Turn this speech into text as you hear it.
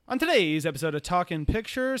On today's episode of Talking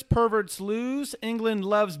Pictures, perverts lose, England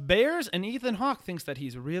loves bears, and Ethan Hawke thinks that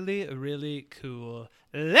he's really, really cool.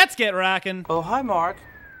 Let's get rocking. Oh, hi, Mark.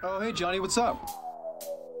 Oh, hey, Johnny, what's up?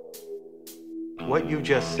 What you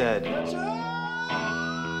just said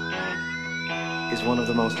is one of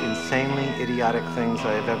the most insanely idiotic things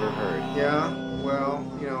I have ever heard. Yeah, well,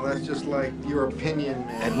 that's just like your opinion,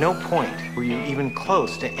 man. At no point were you even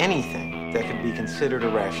close to anything that could be considered a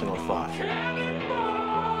rational thought.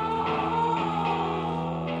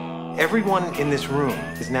 Everyone in this room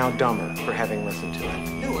is now dumber for having listened to it.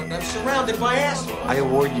 Knew it. I'm surrounded by assholes. I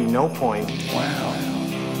award you no point.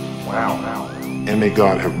 Wow. And may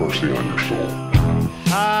God have mercy on your soul.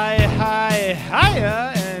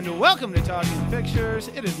 Hiya, and welcome to Talking Pictures.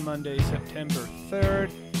 It is Monday, September 3rd.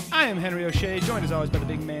 I am Henry O'Shea, joined as always by the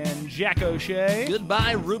big man, Jack O'Shea.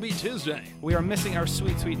 Goodbye, Ruby Tuesday. We are missing our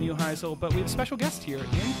sweet Neil Heisel, but we have a special guest here in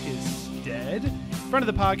his stead. Friend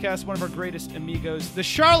of the podcast, one of our greatest amigos, the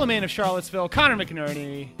Charlemagne of Charlottesville, Connor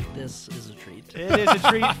McNerney. This is a treat. It is a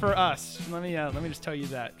treat for us. Let me just tell you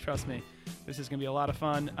that. Trust me. This is going to be a lot of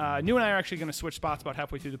fun. New and I are actually going to switch spots about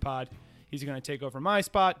halfway through the pod. He's going to take over my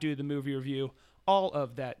spot, do the movie review, all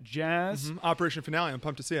of that jazz. Operation Finale. I'm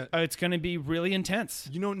pumped to see it. It's going to be really intense.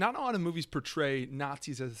 You know, not a lot of movies portray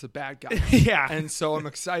Nazis as a bad guy. Yeah. And so I'm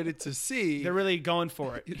excited to see. They're really going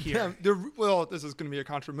for it here. Well, this is going to be a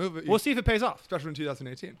contra movie. We'll see if it pays off. Especially in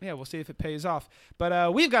 2018. Yeah, we'll see if it pays off.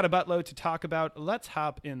 But we've got a buttload to talk about. Let's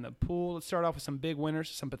hop in the pool. Let's start off with some big winners,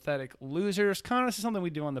 some pathetic losers. Connor, this is something we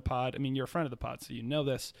do on the pod. I mean, you're a friend of the pod, so you know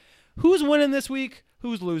this. Who's winning this week?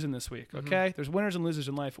 Who's losing this week? Okay? There's winners and losers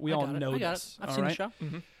in life. We all know this. I've seen the show.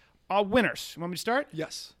 Winners. You want me to start?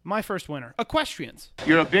 Yes. My first winner. Equestrians.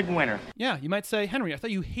 You're a big winner. Yeah, you might say, Henry, I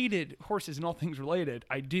thought you hated horses and all things related.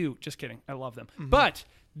 I do. Just kidding. I love them. But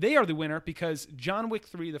they are the winner because John Wick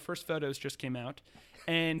 3, the first photos just came out.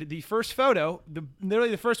 And the first photo, literally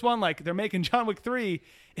the first one, like they're making John Wick 3,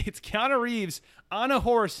 it's Keanu Reeves on a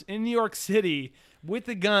horse in New York City with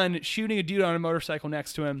the gun shooting a dude on a motorcycle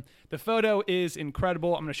next to him. The photo is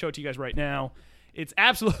incredible. I'm going to show it to you guys right now. It's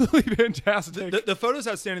absolutely fantastic. The photo's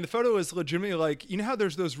outstanding. The photo is legitimately like, you know how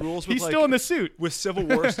there's those rules with He's still in the suit. With Civil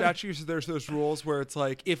War statues, there's those rules where it's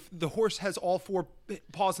like, if the horse has all four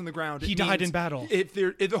paws in the ground, He died in battle. If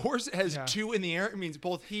the horse has two in the air, it means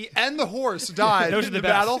both he and the horse died Those are in the the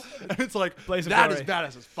best. battle. And it's like, Blaze of that glory. is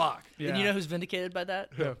badass as fuck. Yeah. And you know who's vindicated by that?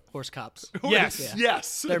 Who? Horse cops. Yes. Yeah.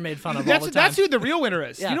 Yes. They're made fun of all the time. That's who the real winner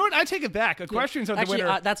is. Yeah. You know what? I take it back. Equestrians are the Actually,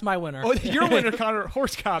 winner. that's my winner. Oh, your winner, Connor.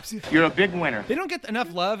 Horse cops. You're a big winner. They don't get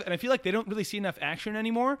enough love, and I feel like they don't really see enough action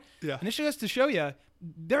anymore. Yeah. And this just goes to show you,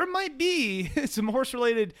 there might be some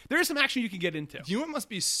horse-related. There is some action you can get into. You know what must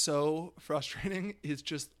be so frustrating is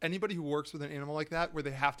just anybody who works with an animal like that, where they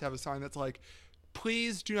have to have a sign that's like,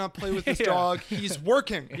 please do not play with this Yeah. dog. He's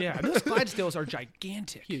working. Yeah, and those Clydesdales are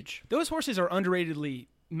gigantic. Huge. Those horses are underratedly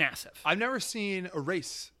massive. I've never seen a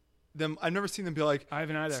race. I've never seen them be like, I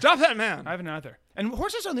haven't either. stop that man. I haven't either. And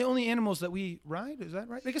horses are the only animals that we ride. Is that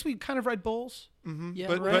right? I guess we kind of ride bulls. Yeah,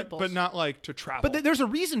 but not like to travel. But there's a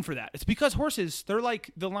reason for that. It's because horses, they're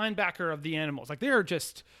like the linebacker of the animals. Like they're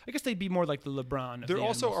just, I guess they'd be more like the LeBron of They're the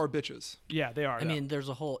also animals. our bitches. Yeah, they are. I mean, there's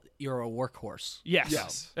a whole. You're a workhorse. yes.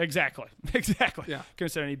 Yes. Exactly. Exactly. Yeah.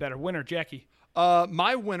 Couldn't say any better. Winner, Jackie.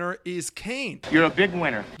 My winner is Kane, You're a big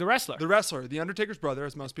winner. The wrestler. the wrestler, the Undertaker's brother,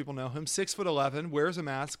 as most people know him. 6'11", wears a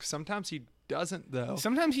mask. Sometimes he doesn't, though.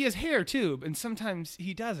 Sometimes he has hair too, and sometimes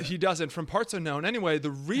he doesn't. He doesn't. From parts unknown. Anyway,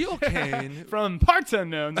 the real Kane, From parts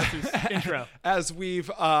unknown. That's his intro. as we've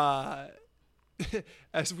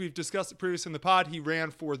discussed previously in the pod, he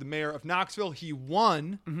ran for the mayor of Knoxville. He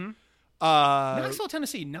won. Knoxville,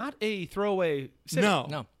 Tennessee, not a throwaway city.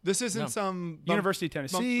 No. This isn't some University of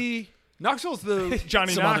Tennessee. Knoxville's the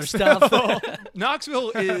Johnny Some other Knoxville. stuff.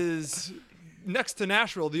 Knoxville is next to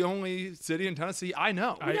Nashville, the only city in Tennessee I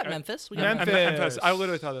know. We got Memphis. We got Memphis. Memphis. I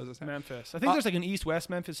literally thought that was the same. Memphis. I think there's like an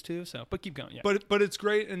East-West Memphis too. So, but keep going. Yeah. But it's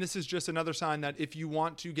great, and this is just another sign that if you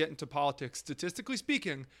want to get into politics, statistically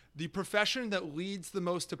speaking, the profession that leads the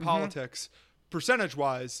most to politics,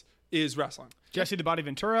 percentage-wise, is wrestling. Jesse the Body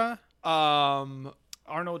Ventura. Um,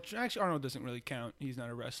 Arnold. Actually, Arnold doesn't really count. He's not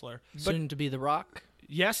a wrestler. But Soon to be The Rock.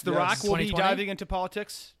 yes, The Yes. Rock will be 2020? diving into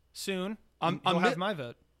politics soon. I'm He'll have mit- my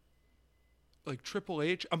vote. like Triple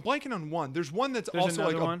H. I'm blanking on one. There's one that's There's also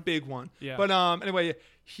like another a one? big one. Yeah. But anyway,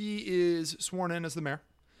 he is sworn in as the mayor.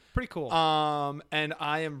 Pretty cool. And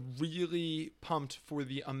I am really pumped for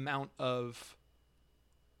the amount of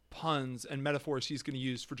puns and metaphors he's going to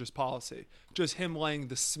use for just policy. Just him laying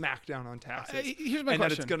the smackdown on taxes. Here's my and question.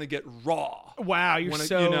 that it's going to get raw. Wow, you're when it-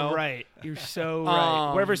 so you know, right. You're so right.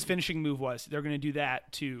 Um, Whatever his finishing move was, they're going to do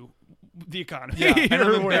that to the economy. Yeah, and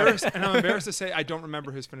or I'm whatever. embarrassed to say I don't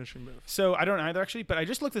remember his finishing move. So I don't either, actually, but I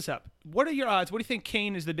just looked this up. What are your odds? What do you think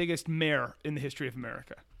Kane is the biggest mayor in the history of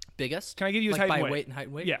America? Biggest? Can I give you his like height and by weight? weight and height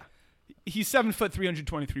and weight? Yeah. He's 7 foot,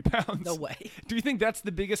 323 pounds. No way. Do you think that's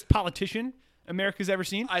the biggest politician America's ever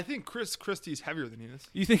seen? I think Chris Christie's heavier than he is.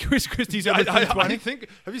 You think Chris Christie's over I 320? think.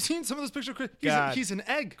 Have you seen some of those pictures? God. He's an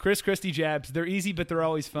egg. Chris Christie jabs. They're easy, but they're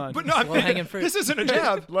always fun. But no, I mean, Low-hanging fruit. this isn't a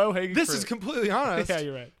jab. Low-hanging This fruit. is completely honest. Yeah,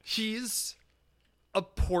 you're right. He's a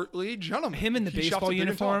portly gentleman. Him in the He shops baseball at Big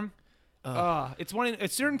and Tall. uniform. It's one. At a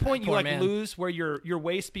certain point, you poor like man. lose where your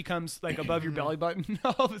waist becomes like above your belly button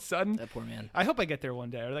all of a sudden. That poor man. I hope I get there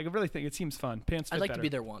one day. Like I really think it seems fun. Pants fit I'd like to better. be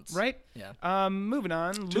there once. Right? Yeah. Moving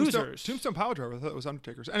on. Tombstone, Losers. Tombstone Power Driver. I thought it was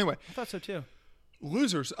Undertaker's. Anyway, I thought so too.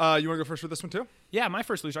 losers. You want to go first for this one too? Yeah, my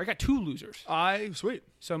first loser. I got two losers. Sweet.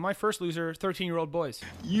 So my first loser, 13-year-old boys.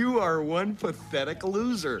 You are one pathetic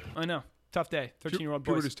loser. I know. Tough day. 13-year-old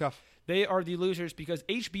boys. Puberty's tough. They are the losers because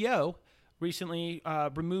HBO recently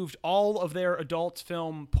removed all of their adult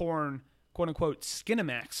film porn, quote unquote,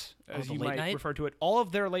 Skinamax, as the you late might night? refer to it. All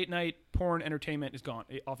of their late night porn entertainment is gone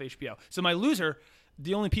off HBO. So my loser,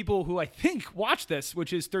 the only people who I think watch this,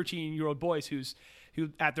 which is 13-year-old boys who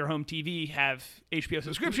at their home TV have HBO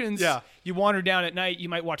subscriptions. Yeah. You wander down at night, you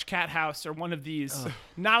might watch Cat House or one of these.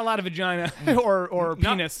 Not a lot of vagina or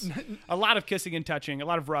penis. A lot of kissing and touching, a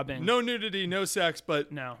lot of rubbing. No nudity, no sex, but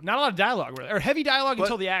No, not a lot of dialogue, really. Or heavy dialogue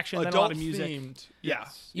until the action, then a lot of music. Themed. Yeah.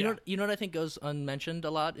 You know what I think goes unmentioned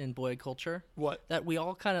a lot in boy culture? What? That we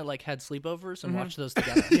all kind of like had sleepovers and watched those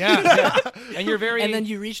together. Yeah. And you're very And then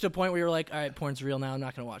you reached a point where you're like, all right, porn's real now. I'm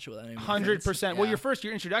not going to watch it with anyone. 100%. Well,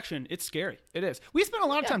 your introduction, it's scary. It is. We spent a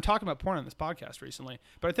lot of time talking about porn on this podcast recently,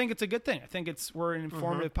 but I think it's a good thing. I think we're an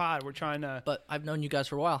informative pod. We're trying to. But I've known you guys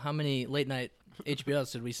for a while. How many late night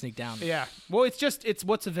HBOs did we sneak down? Yeah. Well, it's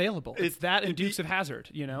what's available. It's that and it'd be- Dukes of Hazzard,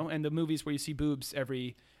 and the movies where you see boobs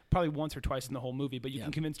probably once or twice in the whole movie, but you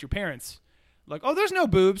can convince your parents, like, oh, there's no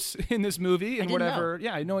boobs in this movie and didn't whatever.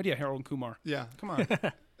 Yeah, I had no idea. Harold and Kumar. Yeah. Come on.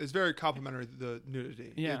 It's very complimentary, the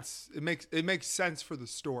nudity. Yeah. It makes sense for the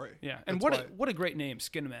story. Yeah. And That's why- what a great name,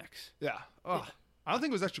 Skinamax. Yeah. Oh, I don't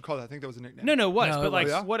think it was actually called that. I think that was a nickname. No, it was, No, but it like,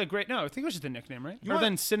 was. Yeah? what a great. No, I think it was just a nickname, right? Or want-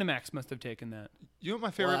 then Cinemax must have taken that. You know what my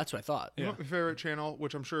Well, favorite? that's what I thought. You know what my favorite channel,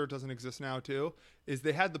 which I'm sure doesn't exist now too, is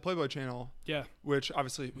they had the Playboy channel. Yeah. Which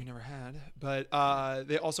obviously we never had, but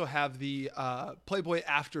they also have the Playboy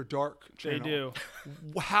After Dark They channel.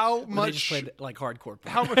 do. How They just much? played like hardcore. porn.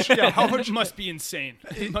 How much? Yeah. How It much? must be insane.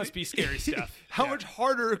 It must be scary stuff. How much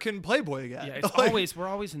harder can Playboy get? Yeah, it's Like, we're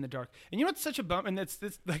always in the dark. And you know what's such a bummer? And it's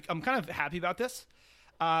like I'm kind of happy about this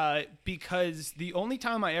because the only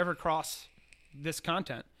time I ever cross this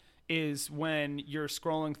content is when you're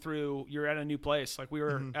scrolling through. You're at a new place, like we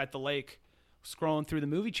were at the lake, scrolling through the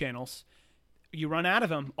movie channels. You run out of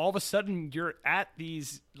them. All of a sudden, you're at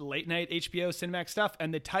these late night HBO Cinemax stuff,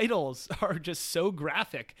 and the titles are just so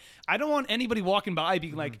graphic. I don't want anybody walking by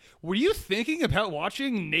being like, "Were you thinking about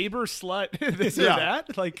watching Neighbor Slut this or Yeah.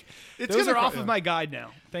 that?" Like, It's those gonna are co- off yeah. of my guide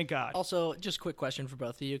now. Thank God. Also, just quick question for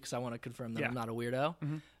both of you because I want to confirm that Yeah. I'm not a weirdo.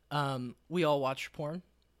 We all watch porn,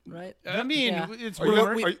 right? I mean, Yeah. it's Are you,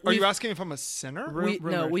 rumor. are you asking if I'm a sinner?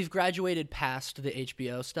 Rumor. We've graduated past the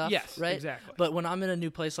HBO stuff. Yes, right? exactly. But when I'm in a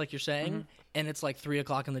new place, like you're saying, and it's like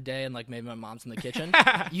 3:00 in the day, and like maybe my mom's in the kitchen,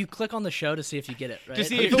 you click on the show to see if you get it. Right? To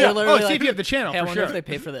see Like, if- you're yeah. literally Oh, see if like, you have the channel, Hey, I for wonder sure. if they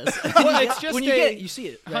pay for this. Well, it's just when you a- get it, you see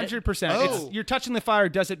it. Right? 100%. Oh. You're touching the fire.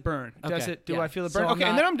 Does it burn? Does Okay, it? Do yeah. I feel it So burn? I'm Okay,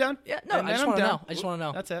 and not- then I'm done. Yeah, no, And I then just I'm want to done. know. I just want to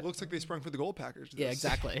know. That's it. Looks like they sprung for the gold package. Yeah,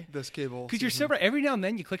 exactly. This cable. Because you're so season. right. Every now and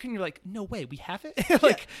then you click and you're like, no way, we have it.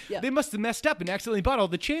 Like yeah. they must have messed up and accidentally bought all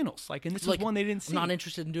the channels. Like, and this Like, was one they didn't see. I'm not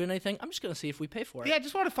interested in doing anything. I'm just gonna see if we pay for it. Yeah, I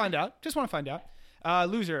just want to find out.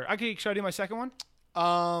 Loser. Should I do my second one?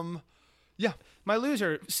 Yeah. My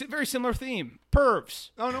loser. Very similar theme. Pervs.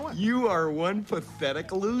 Oh no way. You are one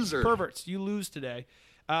pathetic loser. Perverts. You lose today.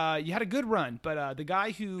 You had a good run, but the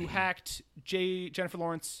guy who hacked Jennifer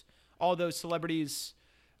Lawrence, all those celebrities'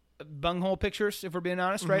 bunghole pictures, if we're being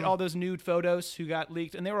honest, right? All those nude photos who got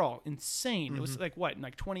leaked, and they were all insane. It was like, what, in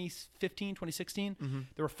like 2015, 2016?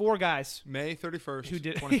 There were 4 guys May 31st. who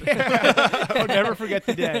did. 2015. I'll never forget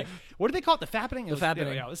the day. What do they call it? The fappening? The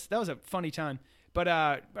fappening. Yeah, that was a funny time. But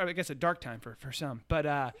I guess a dark time for some. But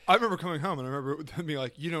I remember coming home and I remember them being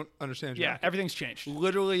like, "You don't understand." yeah, Jack. everything's changed.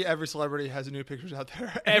 Literally every celebrity has nude pictures out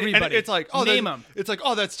there. And Everybody. it's like, oh, Name that- 'em. It's like,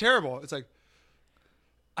 oh, that's terrible. It's like,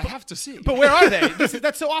 I have to see. But where are they?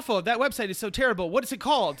 That's so awful. That website is so terrible. What is it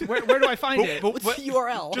called? Where do I find it? But What's what- the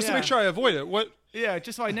URL? Just to Yeah. make sure I avoid it. What? Yeah,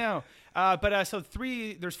 just so I know. So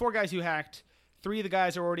there's 4 guys who hacked. 3 of the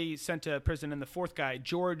guys are already sent to prison, and the 4th guy,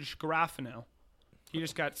 George Garofano, He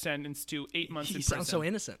just got sentenced to 8 months in He prison. sounds so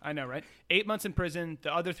innocent. I know, right? 8 months in prison.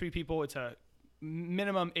 The other 3 people, it's a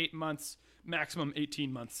minimum 8 months, maximum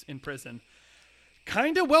 18 months in prison.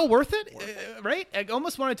 Kind of well worth it, right? I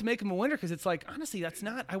almost wanted to make him a winner because it's like, honestly, that's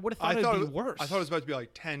not. I would have thought it would be worse. I thought it was about to be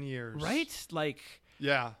like 10 years. right? Like,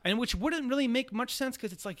 Yeah. and which wouldn't really make much sense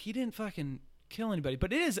because it's like he didn't fucking kill anybody.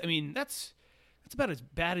 But it is. I mean, that's about as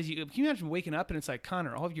bad as you. Can you imagine waking up and it's like,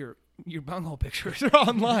 Connor, all of your bunghole pictures are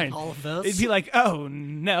online. All of those? It'd be like, oh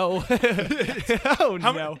no, oh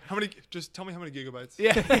no. How many? Just tell me how many gigabytes.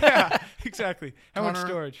 Yeah, exactly. How much Connor,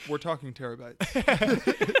 storage? We're talking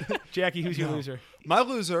terabytes. Jackie, who's your loser? My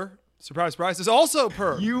loser, surprise, surprise, is also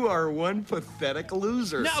Per. You are one pathetic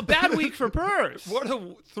loser. No, bad week for Purrs. What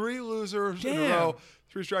a 3 losers in a Damn. row.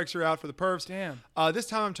 3 strikes are out for the Pervs. Damn. This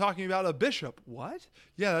time I'm talking about a bishop. What?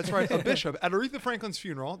 Yeah, that's right, a bishop. At Aretha Franklin's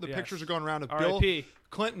funeral, the Yes. pictures are going around of R.I.P.. Bill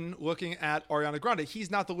Clinton looking at Ariana Grande.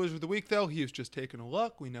 He's not the loser of the week, though. He was just taking a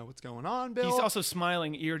look. We know what's going on, Bill. He's also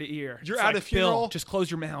smiling ear to ear. You're It's at like, a funeral. Bill, just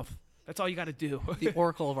close your mouth. That's all you got to do. The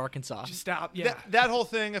Oracle of Arkansas. Just stop. Yeah. That whole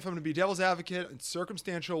thing, if I'm going to be devil's advocate, it's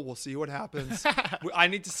circumstantial. We'll see what happens. I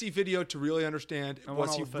need to see video to really understand. want Was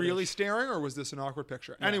all he the footage. really staring or was this an awkward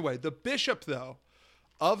picture? Anyway, the bishop, though,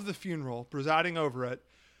 of the funeral, presiding over it,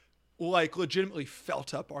 like legitimately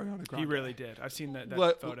felt up Ariana Grande. He really did. I've seen that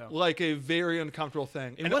photo. Like a very uncomfortable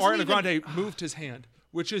thing. And wasn't Ariana even- Grande moved his hand,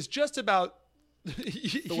 which is just about.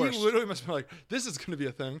 he worst. literally must have been like, this is going to be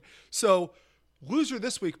a thing. So, loser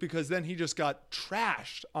this week because then he just got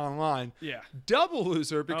trashed online. Yeah. Double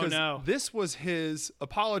loser because no. this was his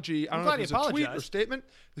apology. I don't know glad if he it was a tweet or apologized. statement.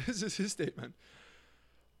 This is his statement.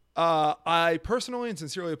 I personally and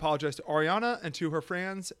sincerely apologize to Ariana and to her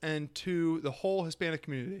fans and to the whole Hispanic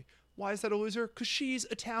community. Why is that a loser? Because she's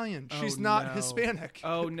Italian. She's not no. Hispanic.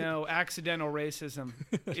 Oh no! Accidental racism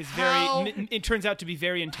is How- very. It turns out to be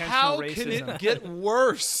very intentional How racism. can it get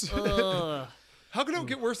worse? Ugh. How can it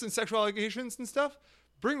get worse than sexual allegations and stuff?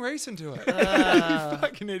 Bring race into it. You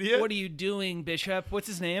fucking idiot. What are you doing, Bishop? What's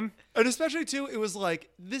his name? And especially, too, it was like,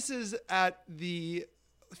 this is at the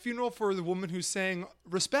funeral for the woman who's saying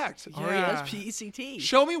respect. R-E-S-P-E-C-T.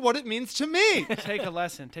 Show me what it means to me. Take a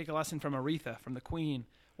lesson. Take a lesson from Aretha, from the Queen.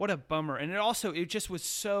 What a bummer. And it just was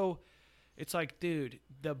so. It's like, dude,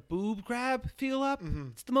 the boob grab feel up.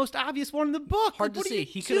 It's the most obvious one in the book. Hard Like, to what are you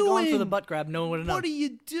see. He could have gone for the doing? butt grab. No one would have known. What are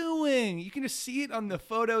you doing? You can just see it on the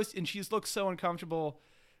photos, and she just looks so uncomfortable.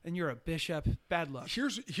 And you're a bishop. Bad luck.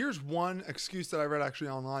 Here's one excuse that I read actually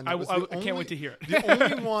online. that I was can't the only- wait to hear it. The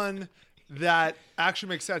only one that actually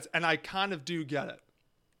makes sense, and I kind of do get it.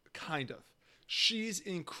 Kind of. She's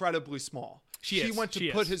incredibly small. She is. went to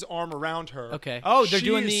She put is. his arm around her. Okay. Oh, they're She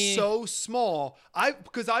doing is the. so small. I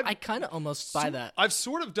I've kind of almost buy that. I've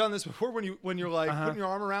sort of done this before when you're like putting your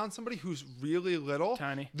arm around somebody who's really little.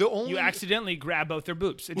 Tiny. The only You accidentally grab both their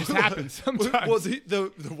boobs. It just happens sometimes. Well,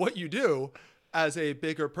 the what you do as a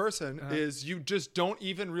bigger person is you just don't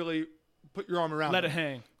even really put your arm around. Let them. it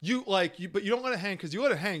hang. But you don't let it hang because you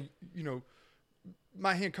let it hang. You know,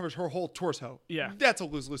 my hand covers her whole torso. Yeah. That's a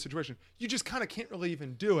lose-lose situation. You just kind of can't really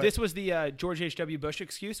even do it. This was the George H.W. Bush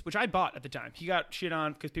excuse, which I bought at the time. He got shit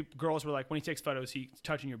on because girls were like, when he takes photos, he's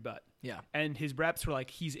touching your butt. Yeah. And his reps were like,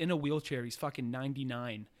 he's in a wheelchair. He's fucking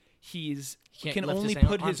 99. He can't can lift only his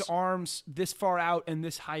put his arms. arms this far out and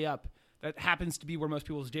this high up. That happens to be where most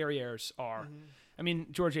people's derrieres are. I mean,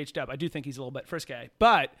 George H.W., I do think he's a little bit frisque,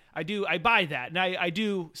 but I buy that. And I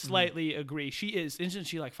do slightly agree. Isn't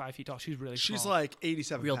she like 5 feet tall? She's really small. She's like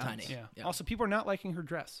 87 Real pounds. tiny. Yeah. Also, people are not liking her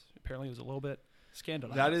dress. Apparently, it was a little bit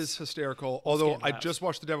scandalous. That is hysterical. Although I Scandalous. just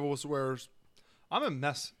watched The Devil Wears... I'm a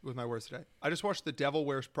mess with my words today. I just watched The Devil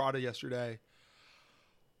Wears Prada yesterday.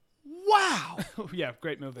 Wow! yeah,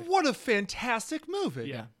 great movie. What a fantastic movie.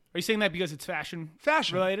 Yeah. Are you saying that because it's fashion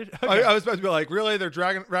related? I was about to be like, really? They're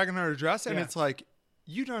ragging on her dress? And Yeah. it's like,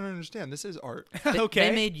 you don't understand. This is art. Okay.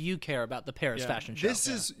 They made you care about the Paris Yeah. fashion show. This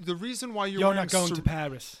is the reason why you're You're wearing not going to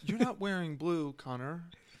Paris. You're not wearing blue, Connor.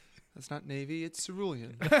 That's not navy. It's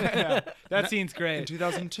cerulean. That scene's In great.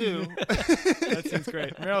 2002, That scene's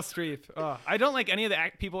great. Meryl Streep. Oh, I don't like any of the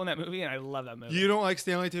people in that movie, and I love that movie. you don't like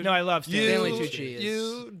Stanley Tucci? No, I love Stanley Stanley Tucci is-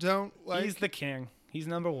 You don't like... He's the king. He's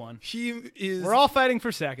number one. He is... We're all fighting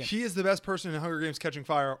for second. He is the best person in Hunger Games Catching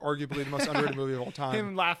Fire, arguably the most underrated movie of all time.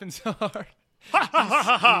 Him laughing so hard.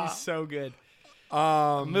 he's so good.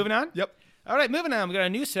 Moving on? Yep. All right, moving on. We got a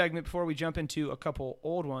new segment before we jump into a couple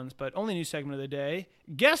old ones, but only new segment of the day.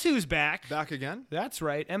 Guess who's back? Back again? That's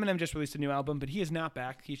right. Eminem just released a new album, but he is not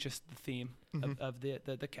back. He's just the theme of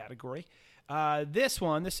the category. This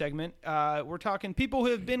segment, we're talking people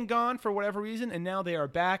who have been gone for whatever reason, and now they are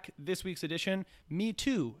back. This week's edition, Me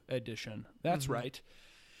Too edition. That's right.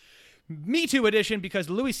 Me Too edition, because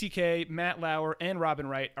Louis C.K., Matt Lauer, and Robin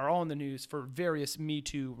Wright are all in the news for various Me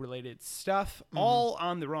Too related stuff. All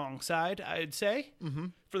on the wrong side, I'd say,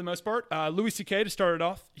 for the most part. Louis C.K., to start it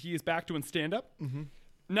off, he is back doing stand-up.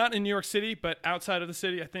 Not in New York City, but outside of the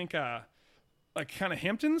city. I think like kind of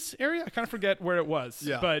Hamptons area. I kind of forget where it was.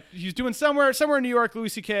 Yeah. But he's doing somewhere in New York. Louis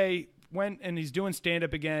C.K. went and he's doing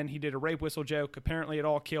stand-up again. He did a rape whistle joke. Apparently it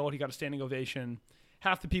all killed. He got a standing ovation.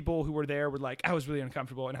 Half the people who were there were like, I was really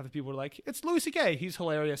uncomfortable. And half the people were like, it's Louis C.K. He's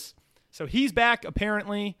hilarious. So he's back,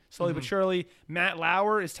 apparently, slowly but surely. Matt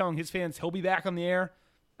Lauer is telling his fans he'll be back on the air.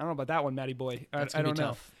 I don't know about that one, Matty boy. I don't know. That's gonna be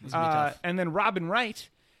tough. And then Robin Wright,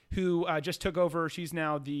 who just took over. She's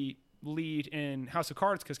now the lead in House of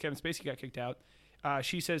Cards because Kevin Spacey got kicked out.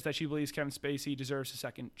 She says that she believes Kevin Spacey deserves a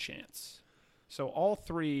second chance. So all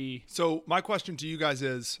three. So my question to you guys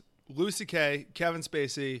is, Louis C.K., Kevin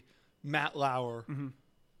Spacey, Matt Lauer,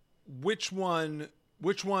 which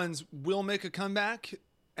ones will make a comeback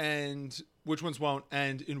and which ones won't?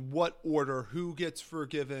 And in what order? Who gets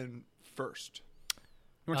forgiven first?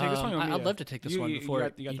 You want to take this one? I'd love to take this one before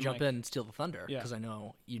got you the jump mic. in and steal the thunder, Yeah. because I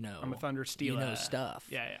know you know. I'm a thunder stealer. You know stuff.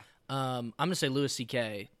 Yeah. I'm gonna say Louis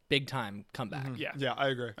C.K. big time comeback. Yeah. Yeah, I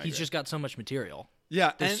agree. He's just got so much material.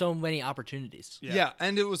 Yeah, There's and, so many opportunities. yeah,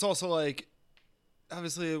 and it was also like,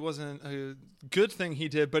 obviously, it wasn't a good thing he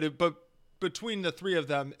did, but between the three of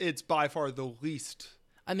them, it's by far the least.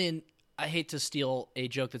 I mean, I hate to steal a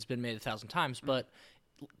joke that's been made 1,000 times, but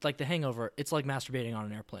like The Hangover, it's like masturbating on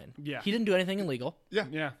an airplane. Yeah. He didn't do anything illegal.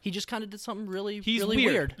 Yeah. He just kind of did something really, He's really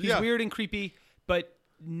weird. He's Yeah. weird and creepy, but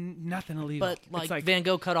nothing illegal. But It's like, Van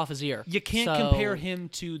Gogh cut off his ear. you can't So- compare him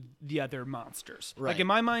to the other monsters. Like Right. in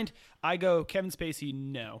my mind, I go Kevin Spacey,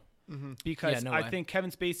 no, because Yeah, no I way. think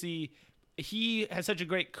Kevin Spacey, he has such a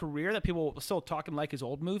great career that people still talking like his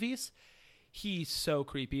old movies. He's so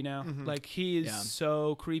creepy now. Like he is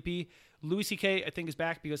so creepy. Louis C.K. I think is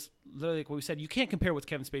back because literally like what we said, you can't compare what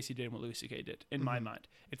Kevin Spacey did and what Louis C.K. did in my mind.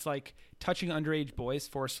 It's like touching underage boys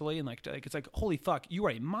forcefully and like it's like holy fuck, you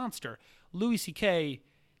are a monster. Louis C.K.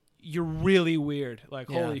 You're really weird. Like,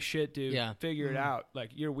 Yeah. holy shit, dude. Yeah. Figure it out.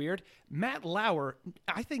 Like, you're weird. Matt Lauer,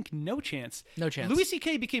 I think no chance. No chance. Louis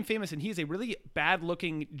C.K. became famous, and he's a really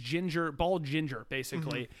bad-looking bald ginger,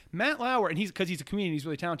 basically. Matt Lauer, and because he's a comedian, he's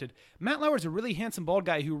really talented. Matt Lauer's a really handsome bald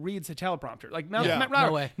guy who reads a teleprompter. Like, Matt Lauer,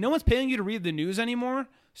 No way. no one's paying you to read the news anymore,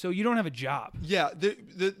 so you don't have a job. Yeah,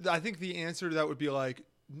 I think the answer to that would be like,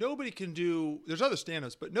 nobody can do. There's other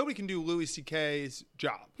stand-ups, but nobody can do Louis C.K.'s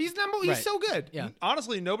job. He's Right. so good. Yeah.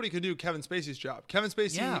 Honestly, nobody can do Kevin Spacey's job. Kevin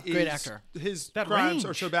Spacey Yeah. is Great actor. His That crimes range.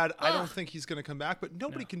 are so bad. I don't think he's going to come back. But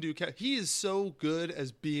nobody can do. He is so good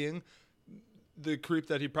as being the creep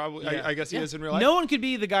that he probably. Yeah. I guess he is in real life. No one could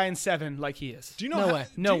be the guy in Seven like he is. Do you know? No how- way.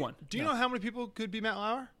 No do you- one. Do you know how many people could be Matt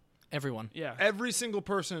Lauer? Everyone. Yeah. Every single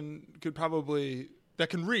person could probably that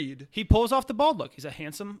can read. He pulls off the bald look. He's a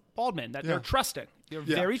handsome bald man that Yeah. they're trusting. They're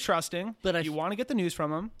Yeah. very trusting. But you want to get the news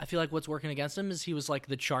from him. I feel like what's working against him is he was like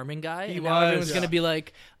the charming guy. He and now was. everyone's Yeah. going to be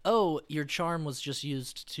like, oh, your charm was just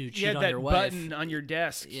used to cheat You had on that your wife. button on your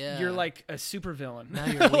desk. Yeah. You're like a supervillain. Now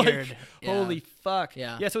you're weird. Yeah. Holy fuck.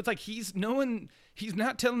 Yeah. Yeah. So it's like he's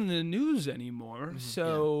not telling the news anymore.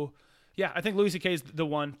 So yeah, I think Louis C.K. is the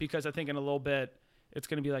one because I think in a little bit it's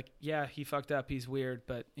going to be like, yeah, he fucked up. He's weird,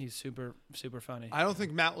 but he's super, super funny. I don't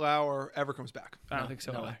think Matt Lauer ever comes back. I don't think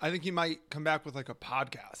so. no either. way. I think he might come back with like a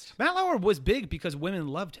podcast. Matt Lauer was big because women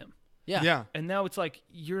loved him. Yeah. Yeah. And now it's like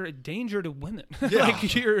you're a danger to women. Yeah.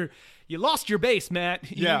 Like you lost your base, Matt.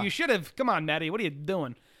 Yeah. You should have. Come on, Matty. What are you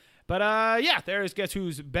doing? But yeah, there's guess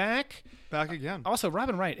who's back. Back again. Also,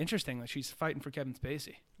 Robin Wright. Interesting that she's fighting for Kevin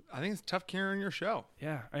Spacey. I think it's tough carrying your show.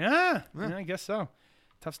 Yeah. I guess so.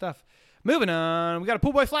 Tough stuff. Moving on, we got a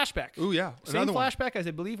Pool Boy flashback. Ooh, yeah. Same Another one. flashback as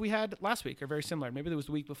I believe we had last week, or very similar. Maybe it was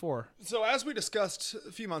the week before. So, as we discussed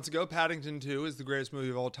a few months ago, Paddington 2 is the greatest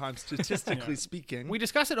movie of all time, statistically speaking. We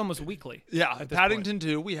discuss it almost weekly. Yeah, at this Paddington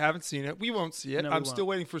 2, we haven't seen it. We won't see it. No, we I'm won't. still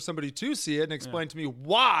waiting for somebody to see it and explain to me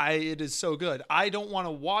why it is so good. I don't want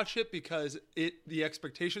to watch it because the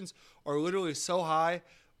expectations are literally so high.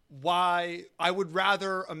 Why? I would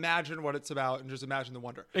rather imagine what it's about and just imagine the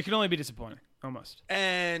wonder. It can only be disappointing, almost.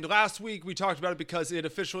 And last week we talked about it because it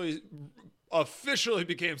officially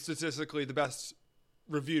became statistically the best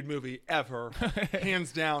reviewed movie ever,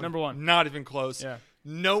 hands down, Number one. not even close. Yeah.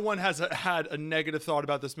 No one has had a negative thought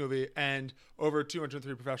about this movie, and over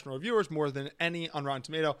 203 professional reviewers, more than any on Rotten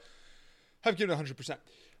Tomato, have given it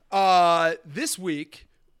 100%. This week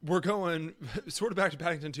we're going sort of back to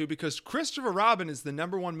Paddington 2 because Christopher Robin is the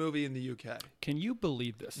 #1 movie in the UK. Can you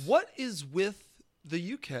believe this? What is with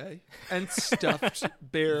the UK and stuffed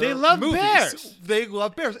bear. They love movies. bears. They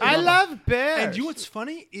love bears. I love bears. And you know what's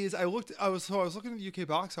funny is I was looking at the UK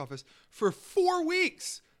box office for 4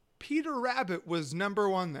 weeks. Peter Rabbit was number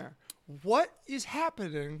 1 there. What is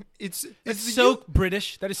happening? It's so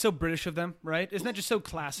British. That is so British of them, right? Isn't that just so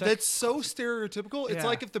classic? That's so stereotypical. It's Yeah.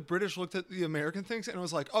 like if the British looked at the American things and it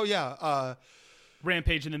was like, oh yeah,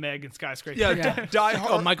 Rampage and the Meg and Skyscraper. yeah, Die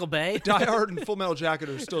Hard. Oh, Michael Bay. Die Hard and Full Metal Jacket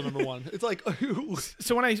are still number 1. It's like,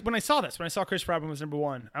 So when I saw Chris Robin was number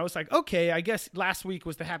 1, I was like, okay, I guess last week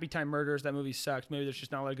was the Happy Time Murders. That movie sucked. Maybe there's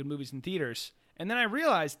just not a lot of good movies in theaters. And then I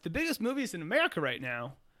realized the biggest movies in America right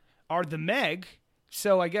now are The Meg.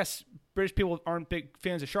 So I guess British people aren't big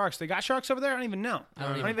fans of sharks. They got sharks over there? I don't even know. I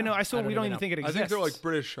don't even know. We don't even think it I exists. think they're like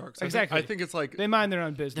British sharks. Exactly. I think it's like they mind their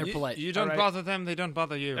own business. They're polite. You don't All right. bother them, they don't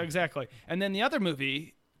bother you. Exactly. And then the other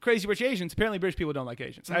movie, Crazy Rich Asians. Apparently, British people don't like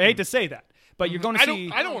Asians. I hate to say that, but you're going to see.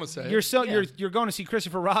 I don't want to say. You're going to see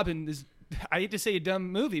Christopher Robin. I hate to say a dumb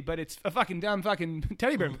movie, but it's a fucking dumb fucking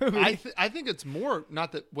teddy bear movie. I think it's more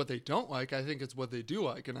not that what they don't like. I think it's what they do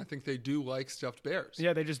like, and I think they do like stuffed bears.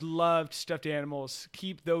 Yeah, they just loved stuffed animals.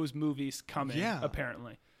 Keep those movies coming. Yeah.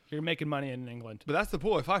 Apparently, you're making money in England. But that's the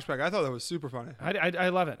Pulley flashback. I thought that was super funny. I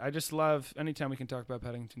love it. I just love anytime we can talk about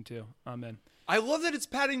Paddington 2. I'm in. I love that it's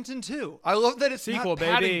Paddington 2. I love that it's Sequel, not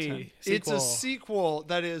baby. Paddington. It's Sequel. a sequel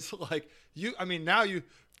that is like you. I mean, now you.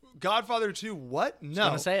 Godfather 2. What? No.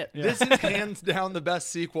 gonna say it. This is hands down the best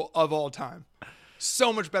sequel of all time.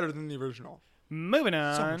 So much better than the original. Moving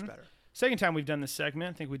on. So much better. Second time we've done this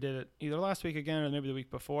segment. I think we did it either last week again or maybe the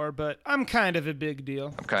week before, but I'm kind of a big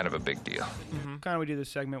deal. Kind of a big deal. Kind of we do this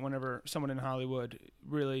segment whenever someone in Hollywood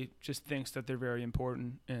really just thinks that they're very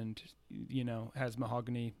important and, has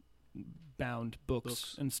mahogany bound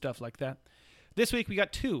books and stuff like that. This week we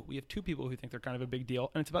got 2. We have 2 people who think they're kind of a big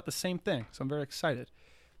deal, and it's about the same thing, so I'm very excited.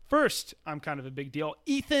 First, I'm kind of a big deal.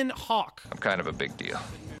 Ethan Hawke. I'm kind of a big deal.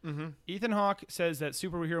 Ethan Hawke says that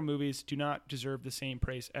superhero movies do not deserve the same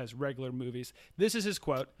praise as regular movies. This is his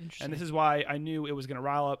quote, and this is why I knew it was going to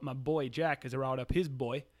rile up my boy Jack, because it riled up his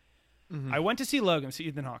boy. I went to see Logan,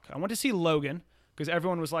 Ethan Hawke. I went to see Logan because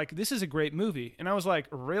everyone was like, this is a great movie. And I was like,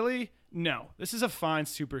 really? No, this is a fine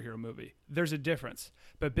superhero movie. There's a difference.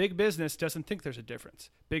 But big business doesn't think there's a difference.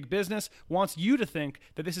 Big business wants you to think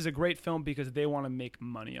that this is a great film because they want to make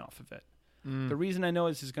money off of it. The reason I know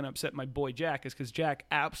this is going to upset my boy Jack is because Jack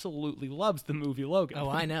absolutely loves the movie Logan. Oh,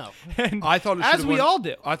 I know. And I thought it as should've we won- all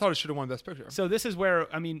do. I thought it should have won Best Picture. So this is where,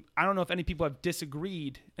 I don't know if any people have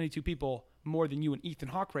disagreed, any 2 people, more than you and Ethan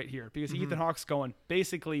Hawke right here, because Ethan Hawke's going,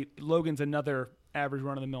 basically, Logan's another average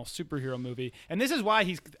run-of-the-mill superhero movie. And this is why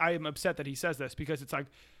I am upset that he says this, because it's like,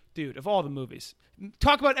 dude, of all the movies,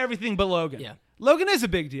 talk about everything but Logan. Yeah. Logan is a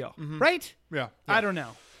big deal, right? Yeah. I don't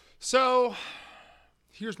know. So,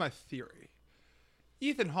 here's my theory.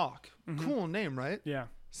 Ethan Hawke, cool name, right? Yeah.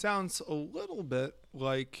 Sounds a little bit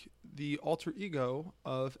like the alter ego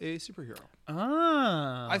of a superhero.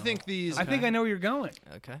 Ah. I think I know where you're going.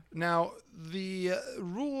 Okay. Now, the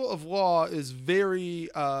rule of law is very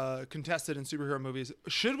contested in superhero movies.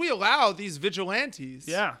 Should we allow these vigilantes?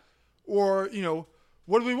 Yeah. Or,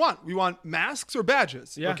 what do we want? We want masks or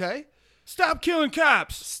badges? Yeah. Okay? Stop killing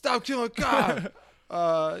cops. Stop killing cops.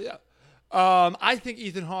 Yeah. I think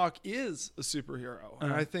Ethan Hawke is a superhero.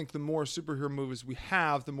 And I think the more superhero movies we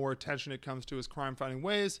have, the more attention it comes to his crime-fighting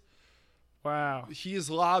ways. Wow. He is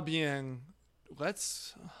lobbying,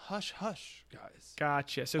 let's hush, guys.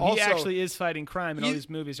 Gotcha. So Also, he actually is fighting crime, and all e- these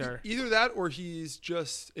movies are. Either that or he's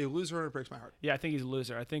just a loser and it breaks my heart. Yeah, I think he's a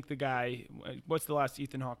loser. I think the guy. What's the last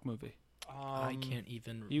Ethan Hawke movie? I can't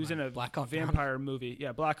even. He was in a Black Hawk Down. vampire movie.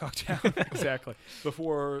 Yeah, Black Hawk Down. Exactly.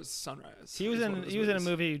 Before Sunrise. He was is one of in. those He was in a movies.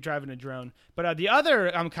 movie driving a drone. But the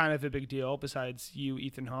other, I'm kind of a big deal. Besides you,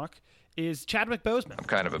 Ethan Hawke, is Chadwick Boseman, I'm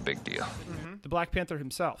kind of a big deal. the Black Panther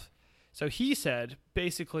himself. So he said,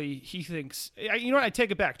 basically, he thinks. You know what? I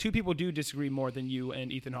take it back. 2 people do disagree more than you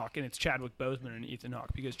and Ethan Hawke, and it's Chadwick Boseman and Ethan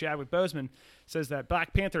Hawke, because Chadwick Boseman says that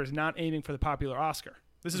Black Panther is not aiming for the popular Oscar.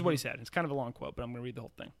 This is what he said. It's kind of a long quote, but I'm going to read the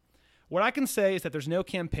whole thing. What I can say is that there's no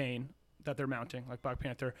campaign that they're mounting, like Black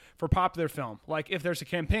Panther, for popular film. Like, if there's a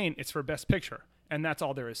campaign, it's for Best Picture, and that's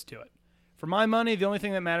all there is to it. For my money, the only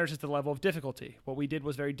thing that matters is the level of difficulty. What we did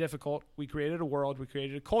was very difficult. We created a world. We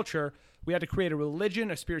created a culture. We had to create a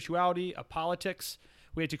religion, a spirituality, a politics.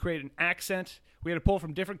 We had to create an accent. We had to pull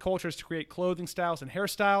from different cultures to create clothing styles and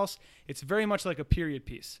hairstyles. It's very much like a period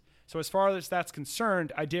piece. So as far as that's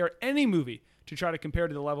concerned, I dare any movie to try to compare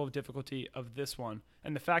to the level of difficulty of this one.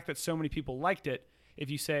 And the fact that so many people liked it, if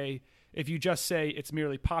you just say it's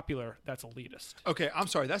merely popular, that's elitist. Okay, I'm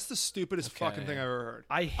sorry. That's the stupidest fucking thing I've ever heard.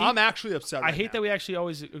 I'm actually upset. I hate that we actually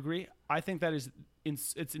always agree. I think that is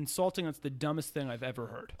it's insulting. It's the dumbest thing I've ever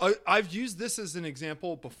heard. I've used this as an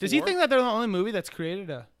example before. Does he think that they're the only movie that's created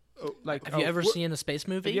a like? Have you ever seen a space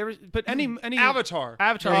movie? Have you ever? But any Avatar,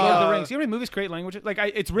 Lord of the Rings. You know how many movies create languages? Like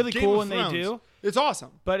it's really Game cool of when Thrones. they do. It's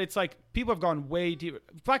awesome. But it's like people have gone way deeper.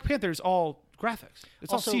 Black Panther is all graphics.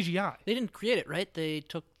 It's Also, all CGI. They didn't create it, right? They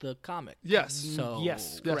took the comic. Yes. So Yes.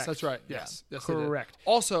 Yes, Correct. that's right. Yes. Yes, they did. Correct.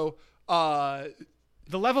 Also,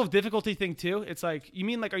 The level of difficulty thing too. It's like you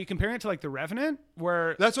mean like are you comparing it to like The Revenant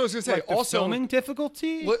where that's what I was gonna say. like, the Also, filming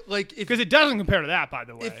difficulty like if because it doesn't compare to that by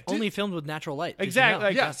the way. If- Only filmed with natural light. Did you Exactly. know?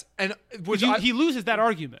 Like, yes, and which he loses that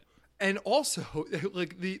argument. And also,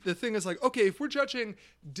 like the thing is like, okay, if we're judging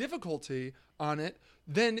difficulty on it,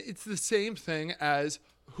 then it's the same thing as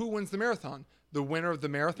who wins the marathon. The winner of the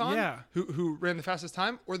marathon, Yeah. who ran the fastest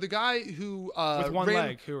time, or the guy who With one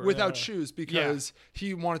ran leg, without shoes because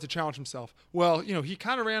he wanted to challenge himself. Well, he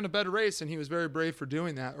kind of ran a better race and he was very brave for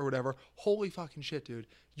doing that or whatever. Holy fucking shit, dude!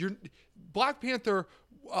 Black Panther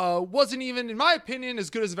wasn't even, in my opinion, as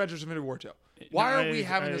good as Avengers: Infinity War 2. Why are we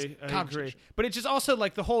having this I conversation? agree. But it's just also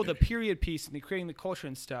like the period piece and the creating the culture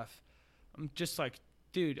and stuff. I'm just like,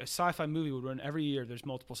 dude, a sci-fi movie would run every year. There's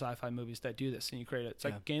multiple sci-fi movies that do this, and you create it. It's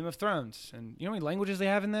like Game of Thrones, and you know how many languages they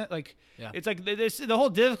have in that. Like, it's like the whole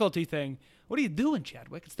difficulty thing. What are you doing,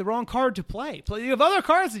 Chadwick? It's the wrong card to play. You have other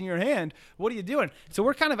cards in your hand. What are you doing? So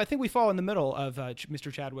we're kind of, I think we fall in the middle of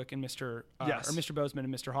Mr. Chadwick and Mr. Or Mr. Bozeman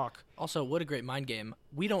and Mr. Hawk. Also, what a great mind game.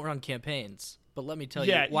 We don't run campaigns, but let me tell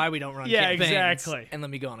you Yeah, why we don't run yeah, campaigns. exactly. And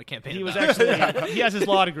let me go on a campaign. He was about it. actually he has his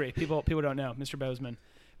law degree. People don't know, Mr. Bozeman.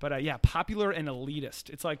 But popular and elitist.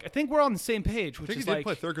 It's like I think we're on the same page, which I think is he did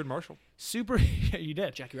like play Thurgood Marshall. super. Yeah, you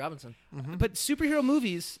did. Jackie Robinson. But superhero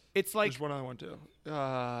movies, it's like There's one other one too.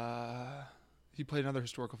 He played another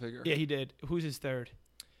historical figure. yeah, he did. Who's his third?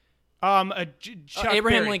 Chuck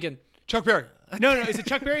Abraham Berry. Lincoln. Chuck Berry. No, is it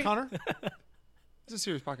Chuck Berry? Connor. It's a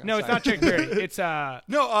serious podcast. No, it's Sorry. not Chuck Berry. It's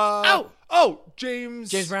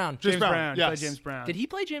James Brown. James Brown. He Yes. played James Brown. Did he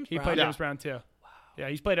play James He Brown? played James Brown too. Yeah,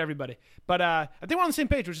 he's played everybody. But I think we're on the same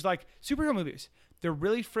page, which is like superhero movies. They're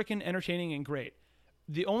really freaking entertaining and great.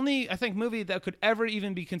 The only, I think, movie that could ever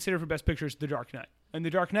even be considered for Best Picture is The Dark Knight. And The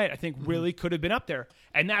Dark Knight, I think, really could have been up there.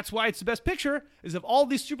 And that's why it's the Best Picture, is of all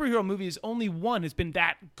these superhero movies, only one has been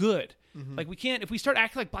that good. Like, we can't, if we start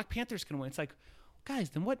acting like Black Panther's going to win, it's like, guys,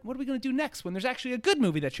 then what are we going to do next when there's actually a good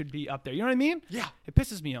movie that should be up there? You know what I mean? Yeah. It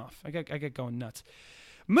pisses me off. I get going nuts.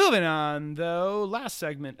 Moving on, though, last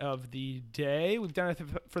segment of the day. We've done it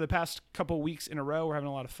for the past couple weeks in a row. We're having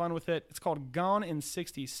a lot of fun with it. It's called Gone in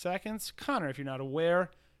 60 Seconds. Connor, if you're not aware,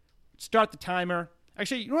 start the timer.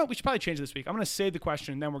 Actually, you know what? We should probably change it this week. I'm going to say the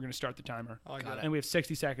question, and then we're going to start the timer. And we have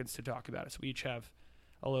 60 seconds to talk about it, so we each have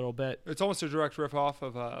a little bit. It's almost a direct riff off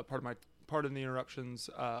of Pardon the Interruptions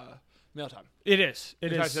Mail Time. It is.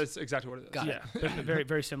 In fact, that's exactly what it is. Yeah, very,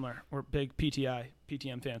 very similar. We're big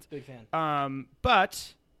PTM fans. Big fan.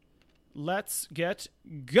 But let's get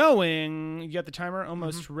going. You got the timer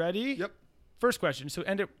almost ready? Yep. First question. So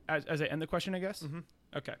end it as I end the question, I guess?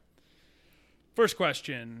 Okay. First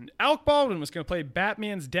question. Alec Baldwin was going to play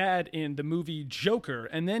Batman's dad in the movie Joker,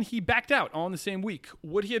 and then he backed out all in the same week.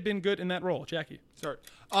 Would he have been good in that role, Jackie? Sorry.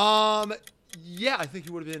 Yeah, I think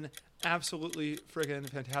he would have been absolutely friggin'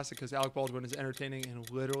 fantastic because Alec Baldwin is entertaining in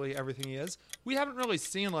literally everything he is. We haven't really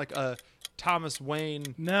seen like a Thomas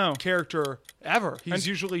Wayne character ever. He's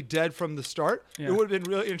usually dead from the start. Yeah. It would have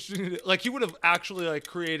been really interesting. Like he would have actually like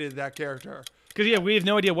created that character. Because we have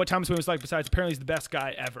no idea what Thomas Wayne was like. Besides, apparently he's the best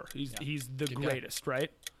guy ever. He's the greatest, right?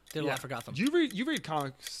 Did a lot for Gotham. You read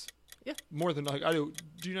comics, more than like I do.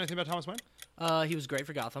 Do you know anything about Thomas Wayne? He was great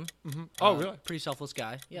for Gotham. Oh, really? Pretty selfless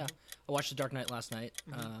guy. Yeah. I watched The Dark Knight last night,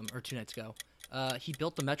 or 2 nights ago. He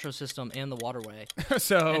built the metro system and the waterway,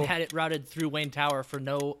 and had it routed through Wayne Tower for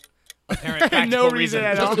no apparent practical reason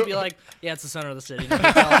at Just all. to be like, yeah, it's the center of the city.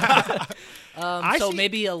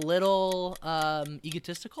 Maybe a little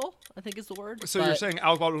egotistical, I think is the word. So you're saying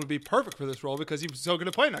Alec Baldwin would be perfect for this role because he was so good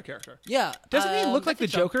at playing that character. Yeah. Doesn't he look like the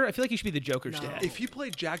think so. Joker? I feel like he should be the Joker's dad. If he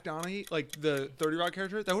played Jack Donaghy, like the 30 Rock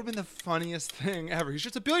character, that would have been the funniest thing ever. He's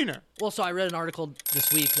just a billionaire. Well, so I read an article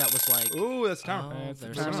this week that was like, Ooh, that's tough.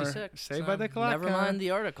 there's timer. 66. Saved by the clock, Never mind the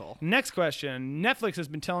article. Next question. Netflix has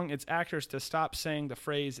been telling its actors to stop saying the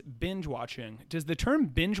phrase binge watching. Does the term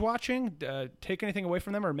binge watching take anything away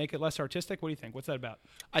from them or make it less artistic? What do you think? What's that about?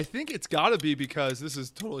 I think it's got to be because this is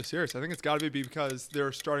totally serious. I think it's got to be because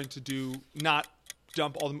they're starting to do not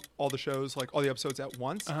dump all the shows, like all the episodes at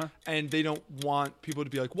once, and they don't want people to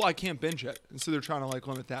be like, well, I can't binge it, and so they're trying to like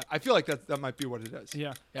limit that. I feel like that might be what it is.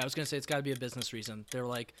 Yeah. I was gonna say it's got to be a business reason. They're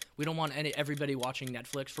like, we don't want everybody watching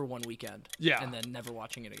Netflix for one weekend, and then never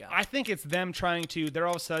watching it again. I think it's them trying to. They're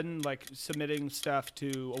all of a sudden like submitting stuff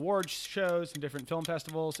to awards shows and different film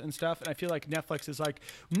festivals and stuff, and I feel like Netflix is like,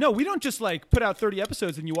 no, we don't just like put out 30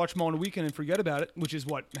 episodes and you watch them all in a weekend and forget about it, which is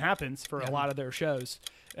what happens for a lot of their shows.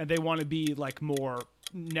 And they want to be like more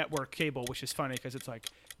network cable, which is funny because it's like,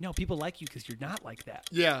 no, people like you because you're not like that.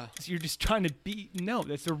 Yeah. So you're just trying to be. No,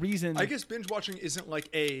 that's the reason. I guess binge watching isn't like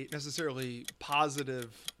a necessarily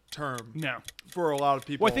positive term. No. For a lot of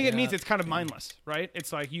people. Well, I think it means it's kind of mindless, right?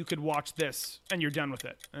 It's like you could watch this and you're done with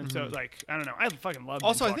it. And so, like, I don't know. I fucking love.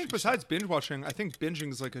 Also, binge I think besides binge watching, I think binging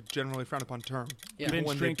is like a generally frowned upon term. Yeah. People binge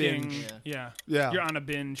when drinking. they binge, Yeah. Yeah. You're on a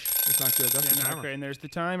binge. it's not good. That's the Yeah, not timer. great. And there's the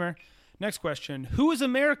timer. Next question. Who is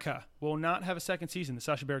America will not have a second season, the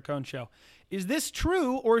Sacha Baron Cohen show. Is this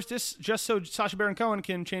true, or is this just so Sacha Baron Cohen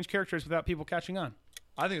can change characters without people catching on?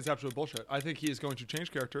 I think it's absolute bullshit. I think he is going to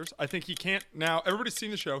change characters. I think he can't now. Everybody's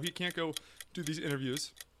seen the show. He can't go do these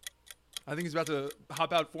interviews. I think he's about to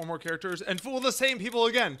hop out 4 more characters and fool the same people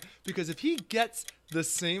again. Because if he gets the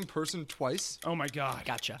same person twice, Oh, my God.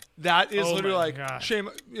 Gotcha. that is Oh literally my like, gosh. shame,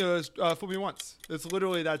 fool me once. It's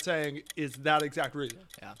literally that saying is that exact reason.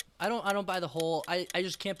 Yeah. I don't buy the whole. I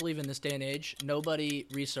just can't believe in this day and age nobody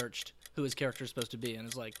researched who his character is supposed to be, and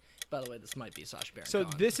it's like, by the way, this might be Sacha Baron So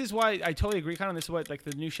Cohen. this is why I totally agree. Kind of this is what like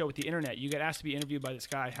the new show with the internet. You get asked to be interviewed by this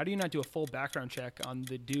guy. How do you not do a full background check on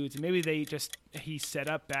the dudes? And maybe he set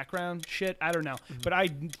up background shit. I don't know. But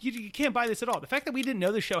you can't buy this at all. The fact that we didn't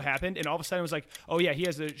know the show happened and all of a sudden it was like, oh yeah, he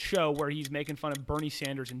has a show where he's making fun of Bernie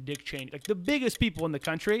Sanders and Dick Cheney, like the biggest people in the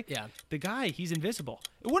country. Yeah. The guy, he's invisible.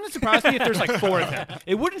 It wouldn't surprise me if there's like 4 of them.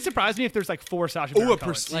 It wouldn't surprise me if there's like 4 Sacha Baron Oh, a Cohens.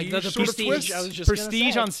 prestige like the sort of prestige. twist. I was just